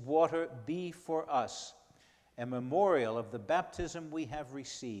this water be for us a memorial of the baptism we have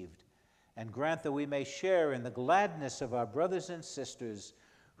received, and grant that we may share in the gladness of our brothers and sisters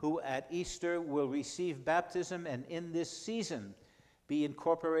who at Easter will receive baptism and in this season be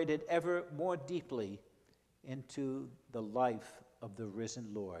incorporated ever more deeply into the life of the risen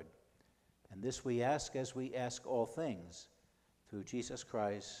Lord. And this we ask as we ask all things through Jesus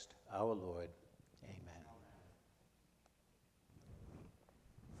Christ our Lord. Amen.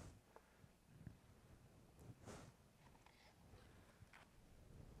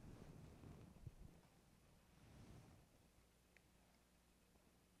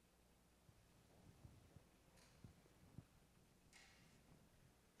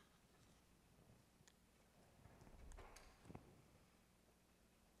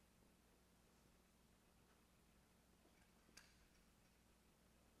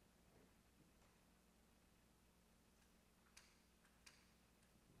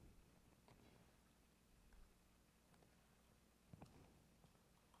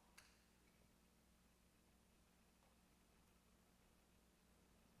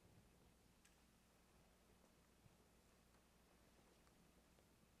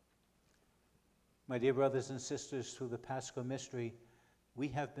 My dear brothers and sisters, through the Paschal mystery, we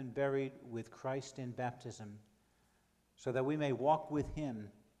have been buried with Christ in baptism, so that we may walk with him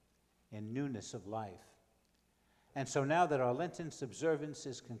in newness of life. And so now that our Lenten observance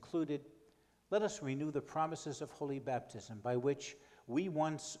is concluded, let us renew the promises of holy baptism, by which we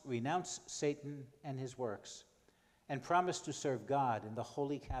once renounced Satan and his works, and promised to serve God in the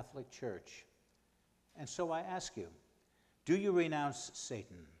Holy Catholic Church. And so I ask you, do you renounce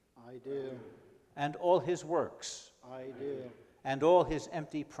Satan? I do. And all his works? I do. And all his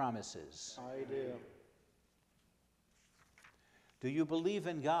empty promises? I do. Do you believe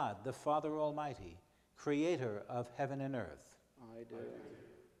in God, the Father Almighty, creator of heaven and earth? I do.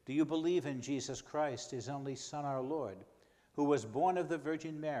 Do you believe in Jesus Christ, his only Son, our Lord, who was born of the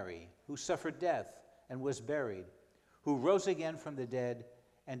Virgin Mary, who suffered death and was buried, who rose again from the dead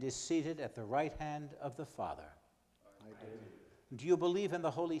and is seated at the right hand of the Father? I do. Do you believe in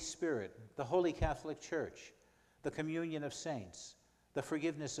the Holy Spirit, the Holy Catholic Church, the communion of saints, the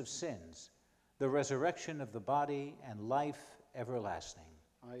forgiveness of sins, the resurrection of the body, and life everlasting?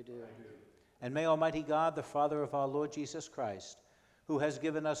 I do. And may Almighty God, the Father of our Lord Jesus Christ, who has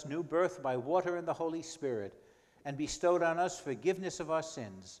given us new birth by water and the Holy Spirit, and bestowed on us forgiveness of our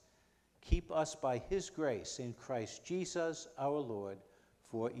sins, keep us by his grace in Christ Jesus our Lord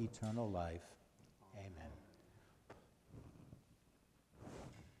for eternal life. Amen.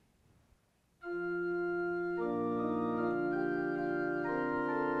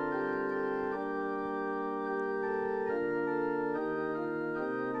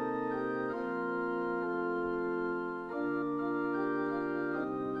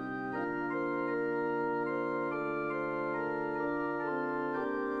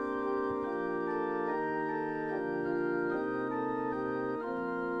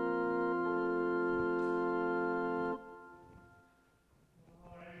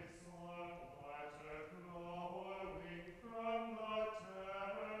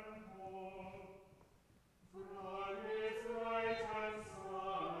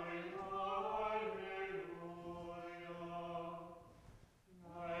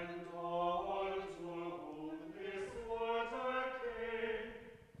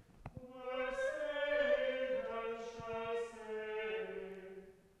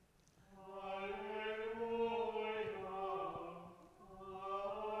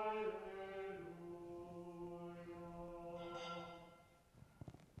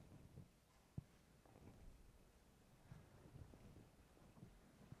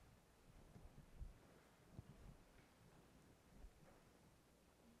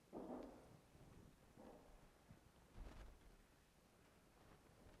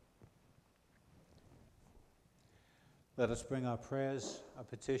 Let us bring our prayers, our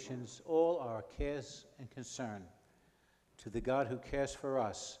petitions, all our cares and concern to the God who cares for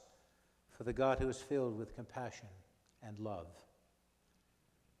us, for the God who is filled with compassion and love.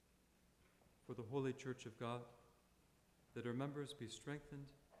 For the Holy Church of God, that her members be strengthened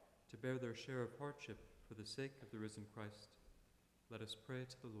to bear their share of hardship for the sake of the risen Christ, let us pray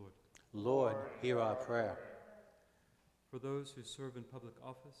to the Lord. Lord, hear our prayer. For those who serve in public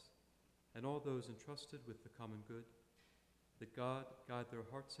office and all those entrusted with the common good, that God guide their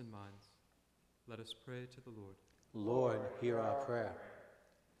hearts and minds, let us pray to the Lord. Lord, hear our prayer.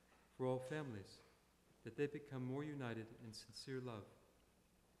 For all families, that they become more united in sincere love,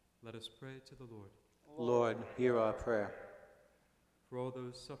 let us pray to the Lord. Lord, hear our prayer. For all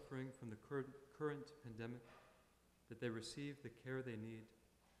those suffering from the current pandemic, that they receive the care they need,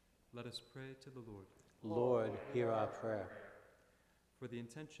 let us pray to the Lord. Lord, hear our prayer. For the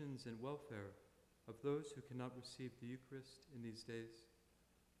intentions and welfare of those who cannot receive the Eucharist in these days,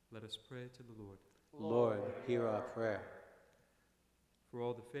 let us pray to the Lord. Lord, hear our prayer. For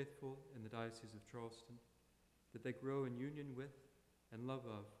all the faithful in the Diocese of Charleston, that they grow in union with and love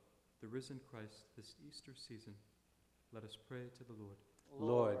of the risen Christ this Easter season, let us pray to the Lord.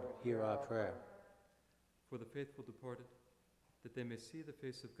 Lord, hear our prayer. For the faithful departed, that they may see the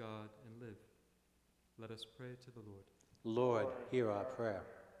face of God and live, let us pray to the Lord. Lord, hear our prayer.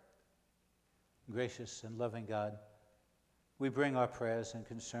 Gracious and loving God, we bring our prayers and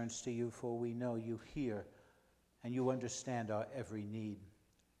concerns to you, for we know you hear and you understand our every need.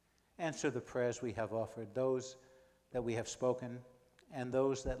 Answer the prayers we have offered, those that we have spoken, and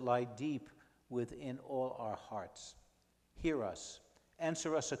those that lie deep within all our hearts. Hear us.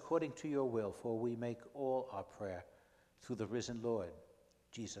 Answer us according to your will, for we make all our prayer through the risen Lord,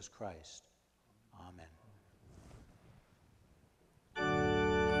 Jesus Christ. Amen.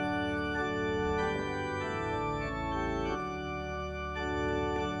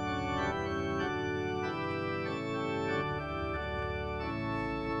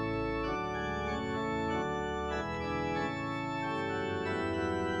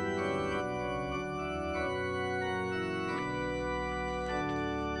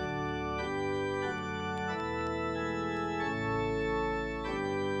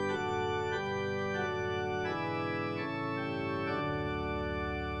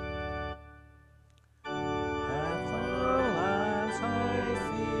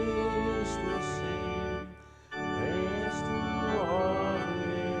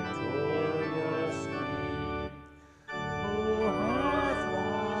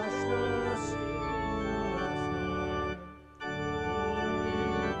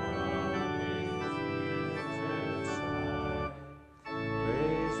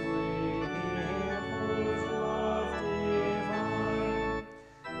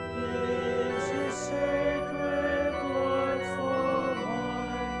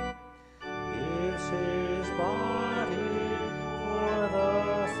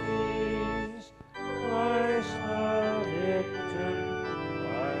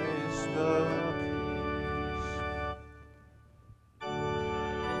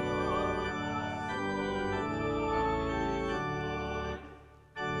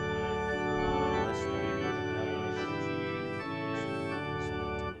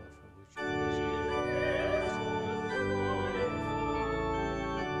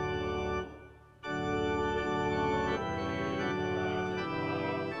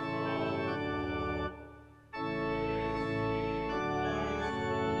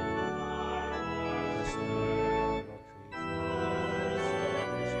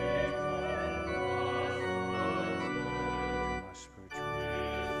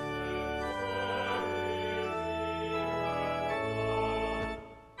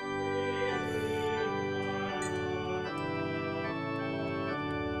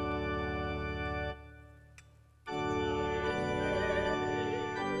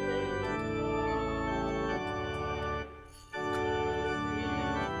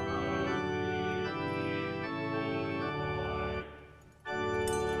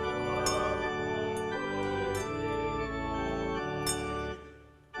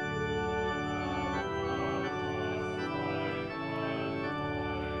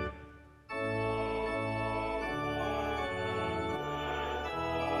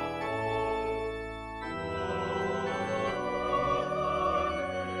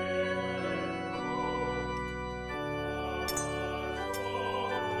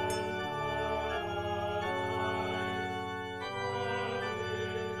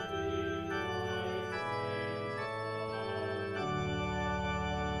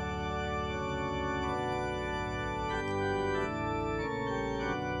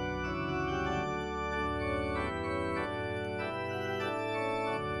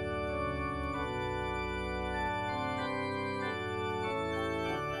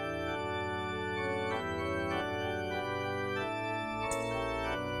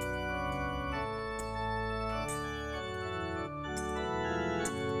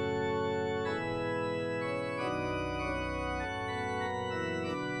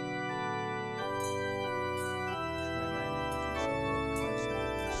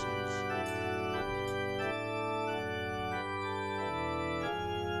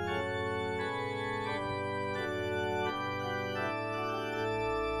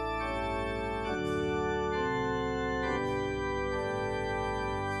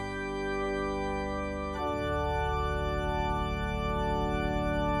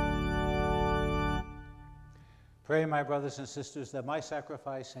 Pray, my brothers and sisters, that my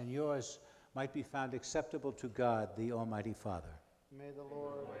sacrifice and yours might be found acceptable to God, the Almighty Father. May the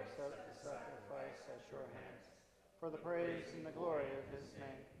Lord accept the sacrifice at your hands, for the praise and the glory of his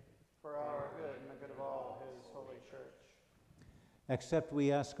name, for our good and the good of all his holy church. Accept,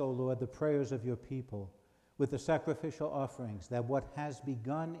 we ask, O Lord, the prayers of your people with the sacrificial offerings, that what has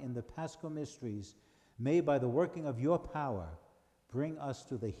begun in the Paschal mysteries may, by the working of your power, bring us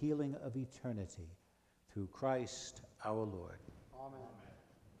to the healing of eternity. Through Christ our Lord. Amen.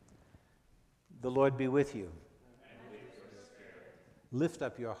 The Lord be with you. Lift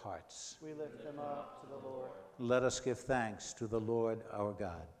up your hearts. We lift them up to the Lord. Let us give thanks to the Lord our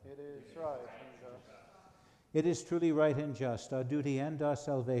God. It is right and just. It is truly right and just, our duty and our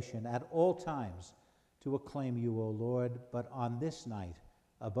salvation, at all times to acclaim you, O Lord, but on this night,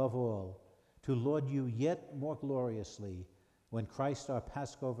 above all, to laud you yet more gloriously when Christ our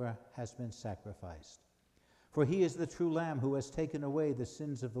Passover has been sacrificed. For he is the true Lamb who has taken away the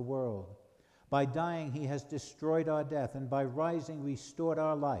sins of the world. By dying he has destroyed our death, and by rising restored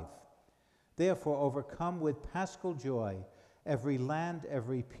our life. Therefore, overcome with paschal joy, every land,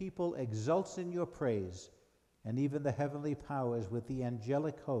 every people exults in your praise, and even the heavenly powers with the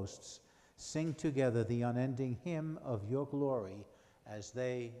angelic hosts sing together the unending hymn of your glory as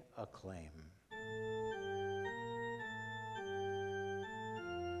they acclaim.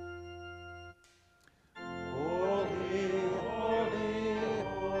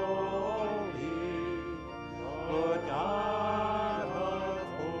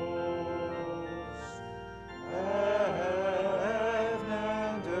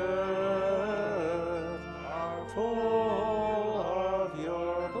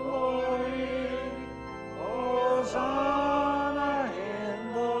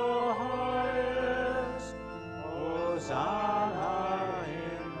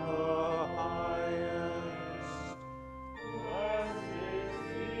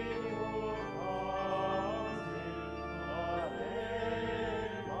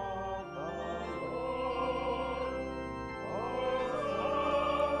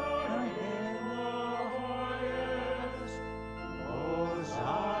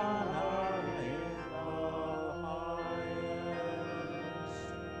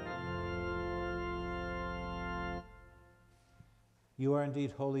 You are indeed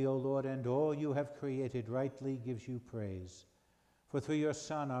holy, O Lord, and all you have created rightly gives you praise. For through your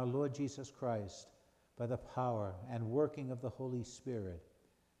Son, our Lord Jesus Christ, by the power and working of the Holy Spirit,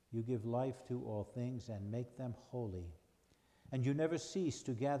 you give life to all things and make them holy. And you never cease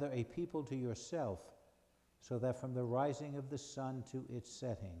to gather a people to yourself, so that from the rising of the sun to its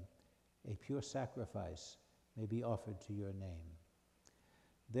setting, a pure sacrifice may be offered to your name.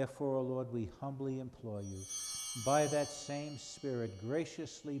 Therefore, O Lord, we humbly implore you, by that same Spirit,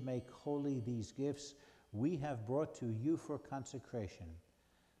 graciously make holy these gifts we have brought to you for consecration,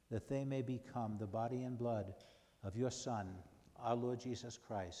 that they may become the body and blood of your Son, our Lord Jesus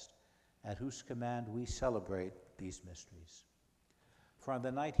Christ, at whose command we celebrate these mysteries. For on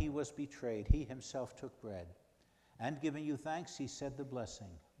the night he was betrayed, he himself took bread, and giving you thanks, he said the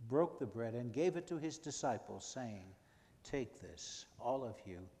blessing, broke the bread, and gave it to his disciples, saying, "Take this, all of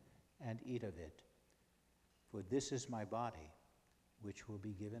you, and eat of it. For this is my body, which will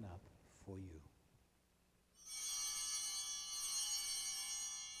be given up for you."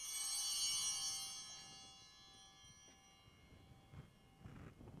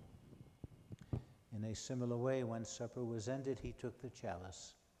 In a similar way, when supper was ended, he took the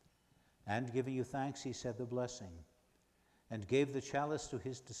chalice, and giving you thanks, he said the blessing, and gave the chalice to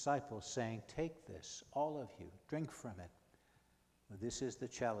his disciples, saying, "Take this, all of you, drink from it. For this is the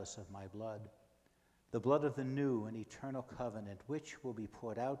chalice of my blood, the blood of the new and eternal covenant, which will be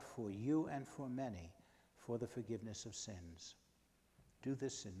poured out for you and for many for the forgiveness of sins. Do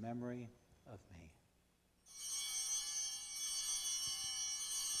this in memory of me."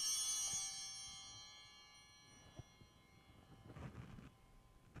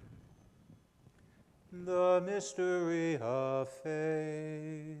 The mystery of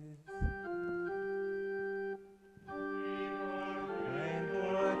faith.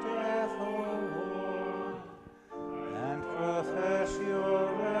 Profess your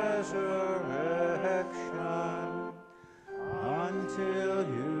resurrection until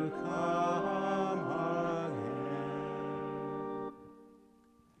you come again.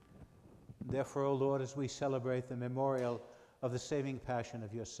 Therefore, O Lord, as we celebrate the memorial of the saving passion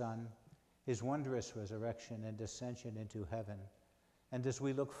of your Son, his wondrous resurrection and ascension into heaven, and as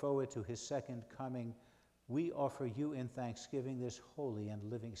we look forward to his second coming, we offer you in thanksgiving this holy and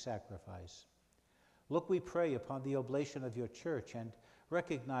living sacrifice. Look, we pray, upon the oblation of your church, and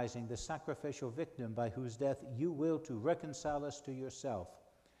recognizing the sacrificial victim by whose death you will to reconcile us to yourself,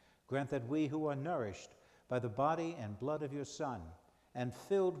 grant that we who are nourished by the body and blood of your Son and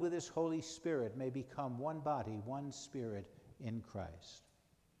filled with his Holy Spirit may become one body, one spirit in Christ.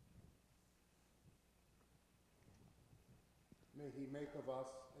 May he make of us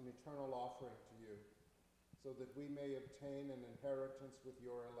an eternal offering to you, so that we may obtain an inheritance with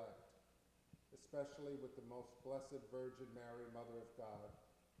your elect. especially with the most blessed Virgin Mary, Mother of God,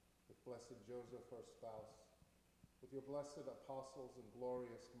 with blessed Joseph, her spouse, with your blessed apostles and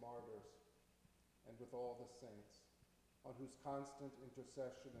glorious martyrs, and with all the saints, on whose constant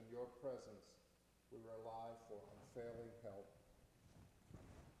intercession in your presence we rely for unfailing help.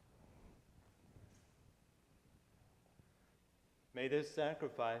 May this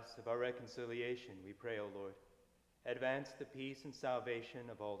sacrifice of our reconciliation, we pray, O Lord, advance the peace and salvation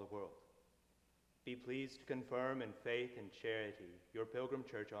of all the world. Be pleased to confirm in faith and charity your pilgrim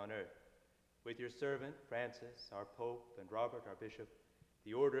church on earth, with your servant Francis, our Pope, and Robert, our Bishop,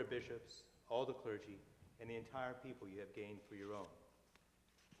 the order of bishops, all the clergy, and the entire people you have gained for your own.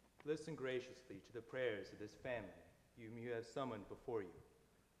 Listen graciously to the prayers of this family whom you have summoned before you.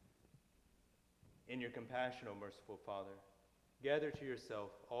 In your compassion, O merciful Father, gather to yourself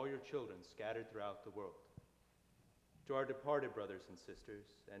all your children scattered throughout the world. To our departed brothers and sisters,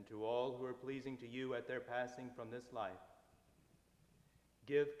 and to all who are pleasing to you at their passing from this life,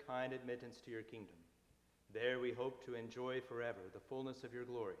 give kind admittance to your kingdom. There we hope to enjoy forever the fullness of your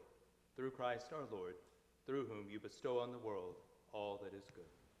glory, through Christ our Lord, through whom you bestow on the world all that is good.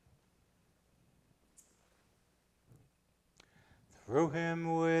 Through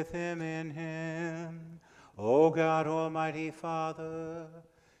him, with him, in him, O God, Almighty Father,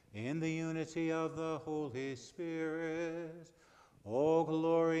 in the unity of the Holy Spirit, all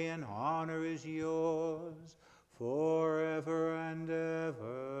glory and honor is yours forever and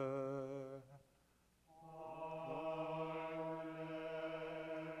ever.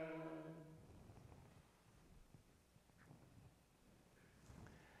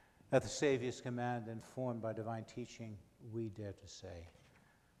 At the Savior's command, informed by divine teaching, we dare to say,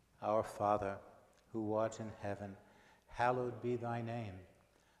 Our Father, who art in heaven, hallowed be thy name.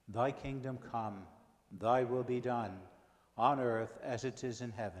 Thy kingdom come, thy will be done, on earth as it is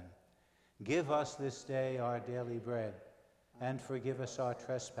in heaven. Give us this day our daily bread, and forgive us our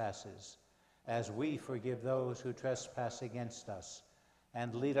trespasses, as we forgive those who trespass against us.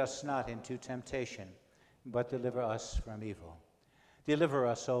 And lead us not into temptation, but deliver us from evil. Deliver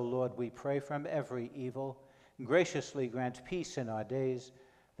us, O Lord, we pray, from every evil. Graciously grant peace in our days,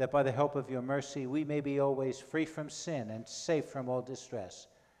 that by the help of your mercy we may be always free from sin and safe from all distress,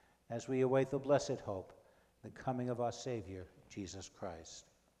 as we await the blessed hope, the coming of our Savior, Jesus Christ.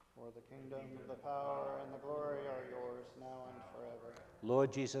 For the kingdom, the power, and the glory are yours, now and forever.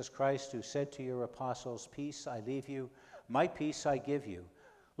 Lord Jesus Christ, who said to your apostles, Peace I leave you, my peace I give you,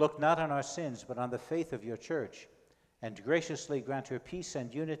 look not on our sins, but on the faith of your church, and graciously grant her peace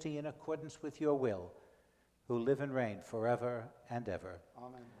and unity in accordance with your will, who live and reign forever and ever.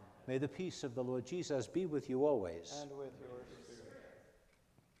 Amen. May the peace of the Lord Jesus be with you always. And with your spirit.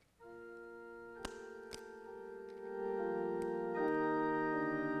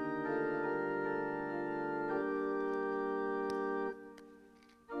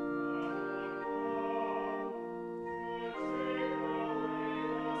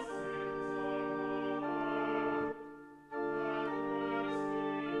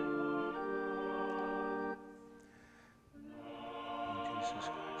 Jesus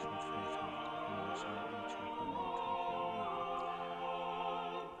Christ, with faith and goodness and each and every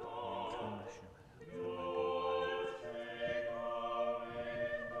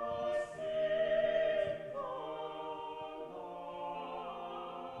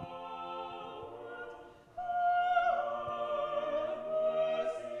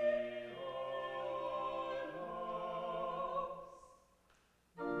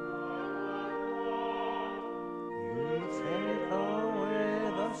You take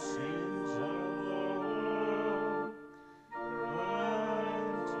away the sins of the world.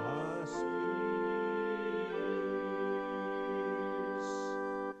 Grant us peace.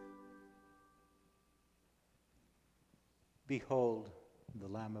 Behold the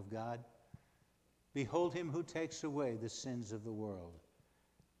Lamb of God. Behold him who takes away the sins of the world.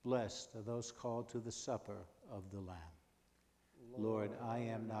 Blessed are those called to the supper of the Lamb. Lord, I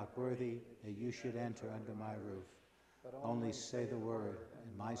am not worthy that you should enter under my roof. Only say the word,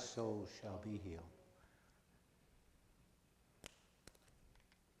 and my soul shall be healed.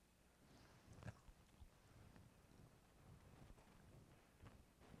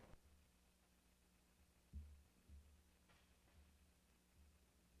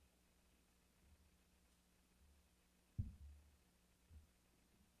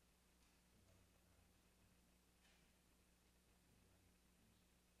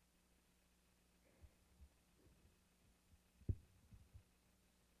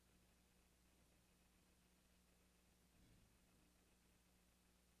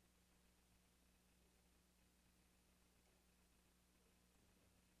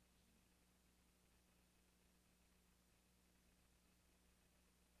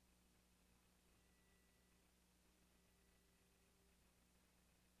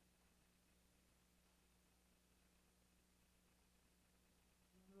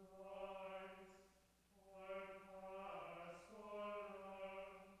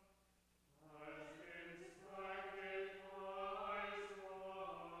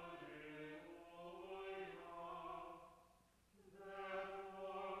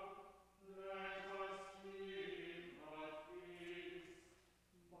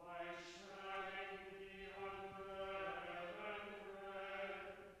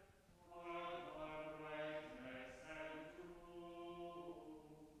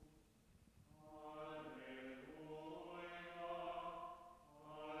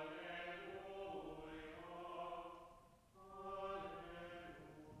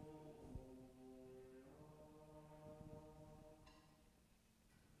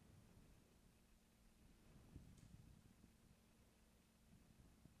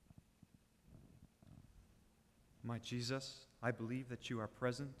 My Jesus, I believe that you are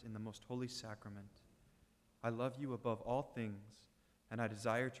present in the most holy sacrament. I love you above all things, and I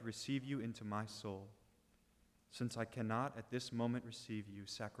desire to receive you into my soul. Since I cannot at this moment receive you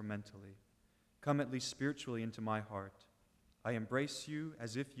sacramentally, come at least spiritually into my heart. I embrace you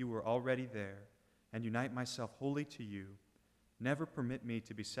as if you were already there, and unite myself wholly to you. Never permit me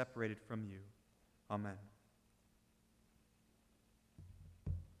to be separated from you. Amen.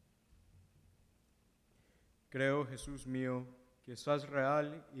 Creo, Jesús mío, que estás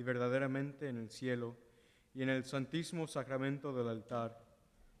real y verdaderamente en el cielo y en el santísimo sacramento del altar.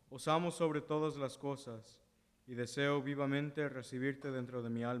 Os amo sobre todas las cosas y deseo vivamente recibirte dentro de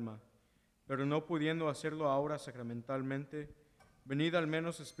mi alma, pero no pudiendo hacerlo ahora sacramentalmente, venid al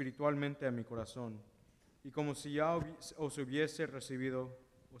menos espiritualmente a mi corazón, y como si ya os hubiese recibido,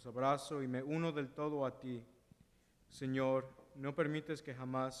 os abrazo y me uno del todo a ti. Señor, no permites que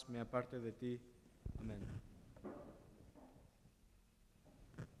jamás me aparte de ti. Amén.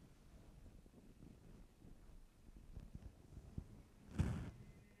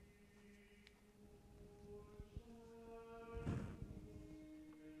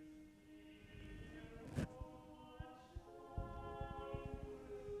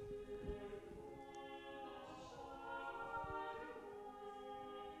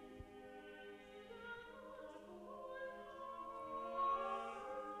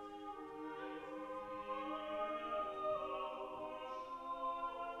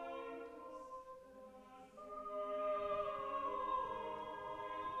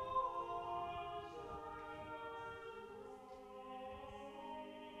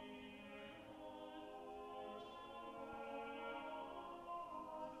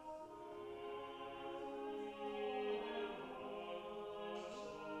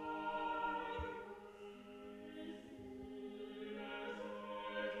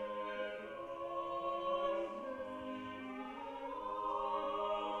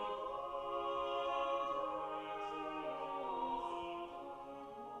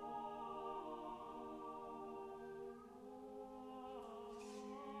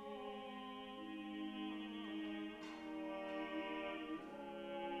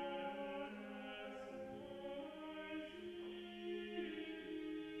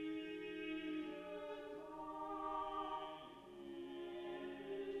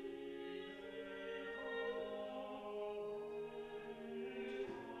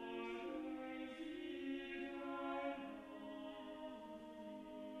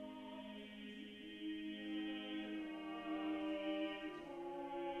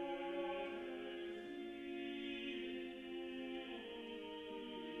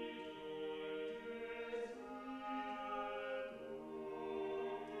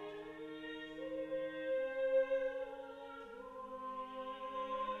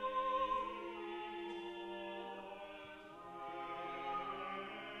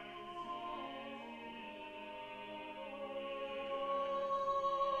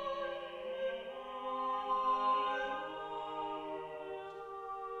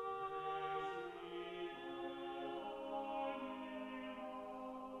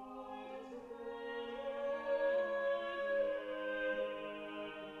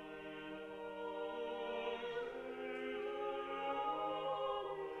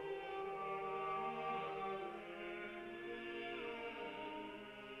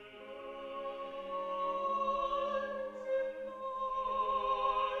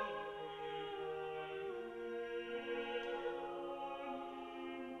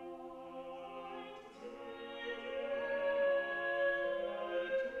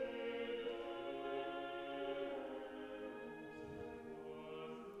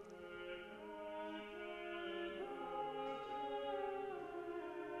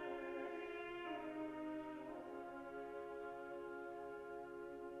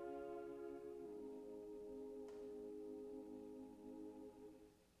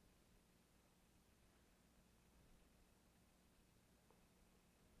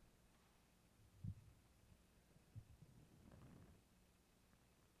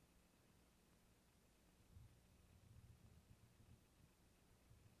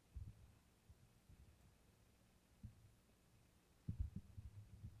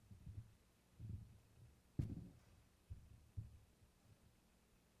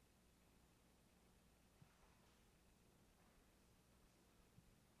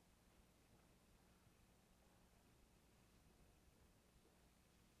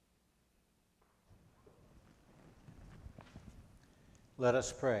 Let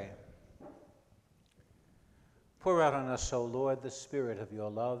us pray. Pour out on us, O Lord, the spirit of your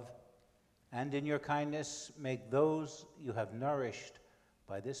love, and in your kindness make those you have nourished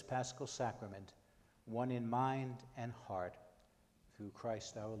by this Paschal sacrament one in mind and heart, through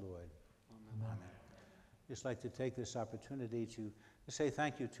Christ our Lord. Amen. Just like to take this opportunity to say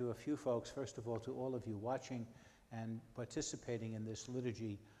thank you to a few folks. First of all, to all of you watching and participating in this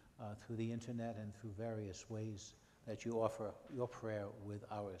liturgy through the internet and through various ways that you offer your prayer with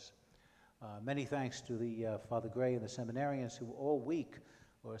ours. Many thanks to the Father Gray and the seminarians who all week,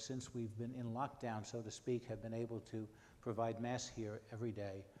 or since we've been in lockdown, so to speak, have been able to provide Mass here every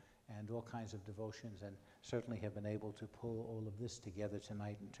day and all kinds of devotions, and certainly have been able to pull all of this together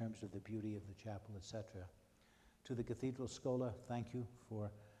tonight in terms of the beauty of the chapel, etc. To the Cathedral Schola, thank you for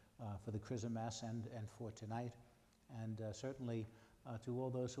the Chrism Mass and for tonight, and certainly to all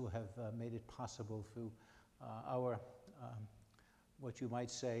those who have made it possible through our what you might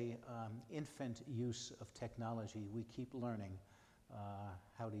say, infant use of technology. We keep learning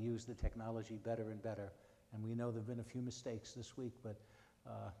how to use the technology better and better. And we know there have been a few mistakes this week, but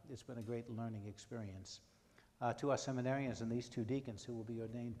it's been a great learning experience. To our seminarians and these two deacons who will be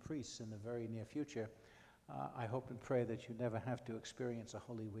ordained priests in the very near future, I hope and pray that you never have to experience a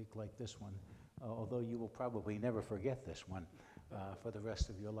Holy Week like this one, although you will probably never forget this one for the rest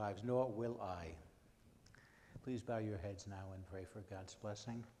of your lives, nor will I. Please bow your heads now and pray for God's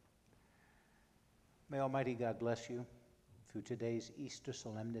blessing. May Almighty God bless you through today's Easter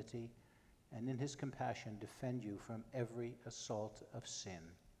solemnity, and in his compassion defend you from every assault of sin.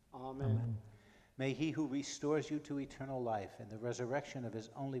 Amen. Amen. May he who restores you to eternal life in the resurrection of his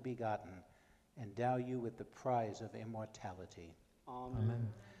only begotten endow you with the prize of immortality. Amen. Amen.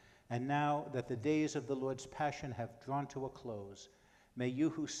 And now that the days of the Lord's passion have drawn to a close, may you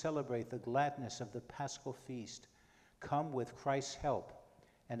who celebrate the gladness of the Paschal feast come with Christ's help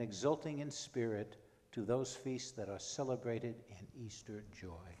and exulting in spirit to those feasts that are celebrated in Easter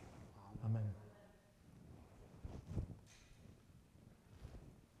joy. Amen.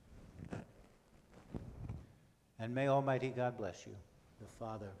 And may Almighty God bless you, the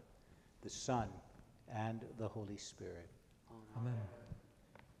Father, the Son, and the Holy Spirit. Amen.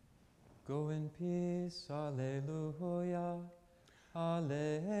 Go in peace. Alleluia. Alleluia.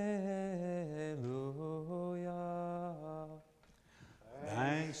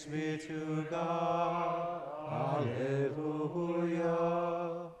 Thanks be to God. Alleluia.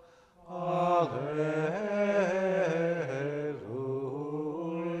 Alleluia.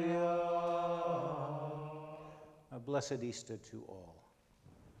 A blessed Easter to all.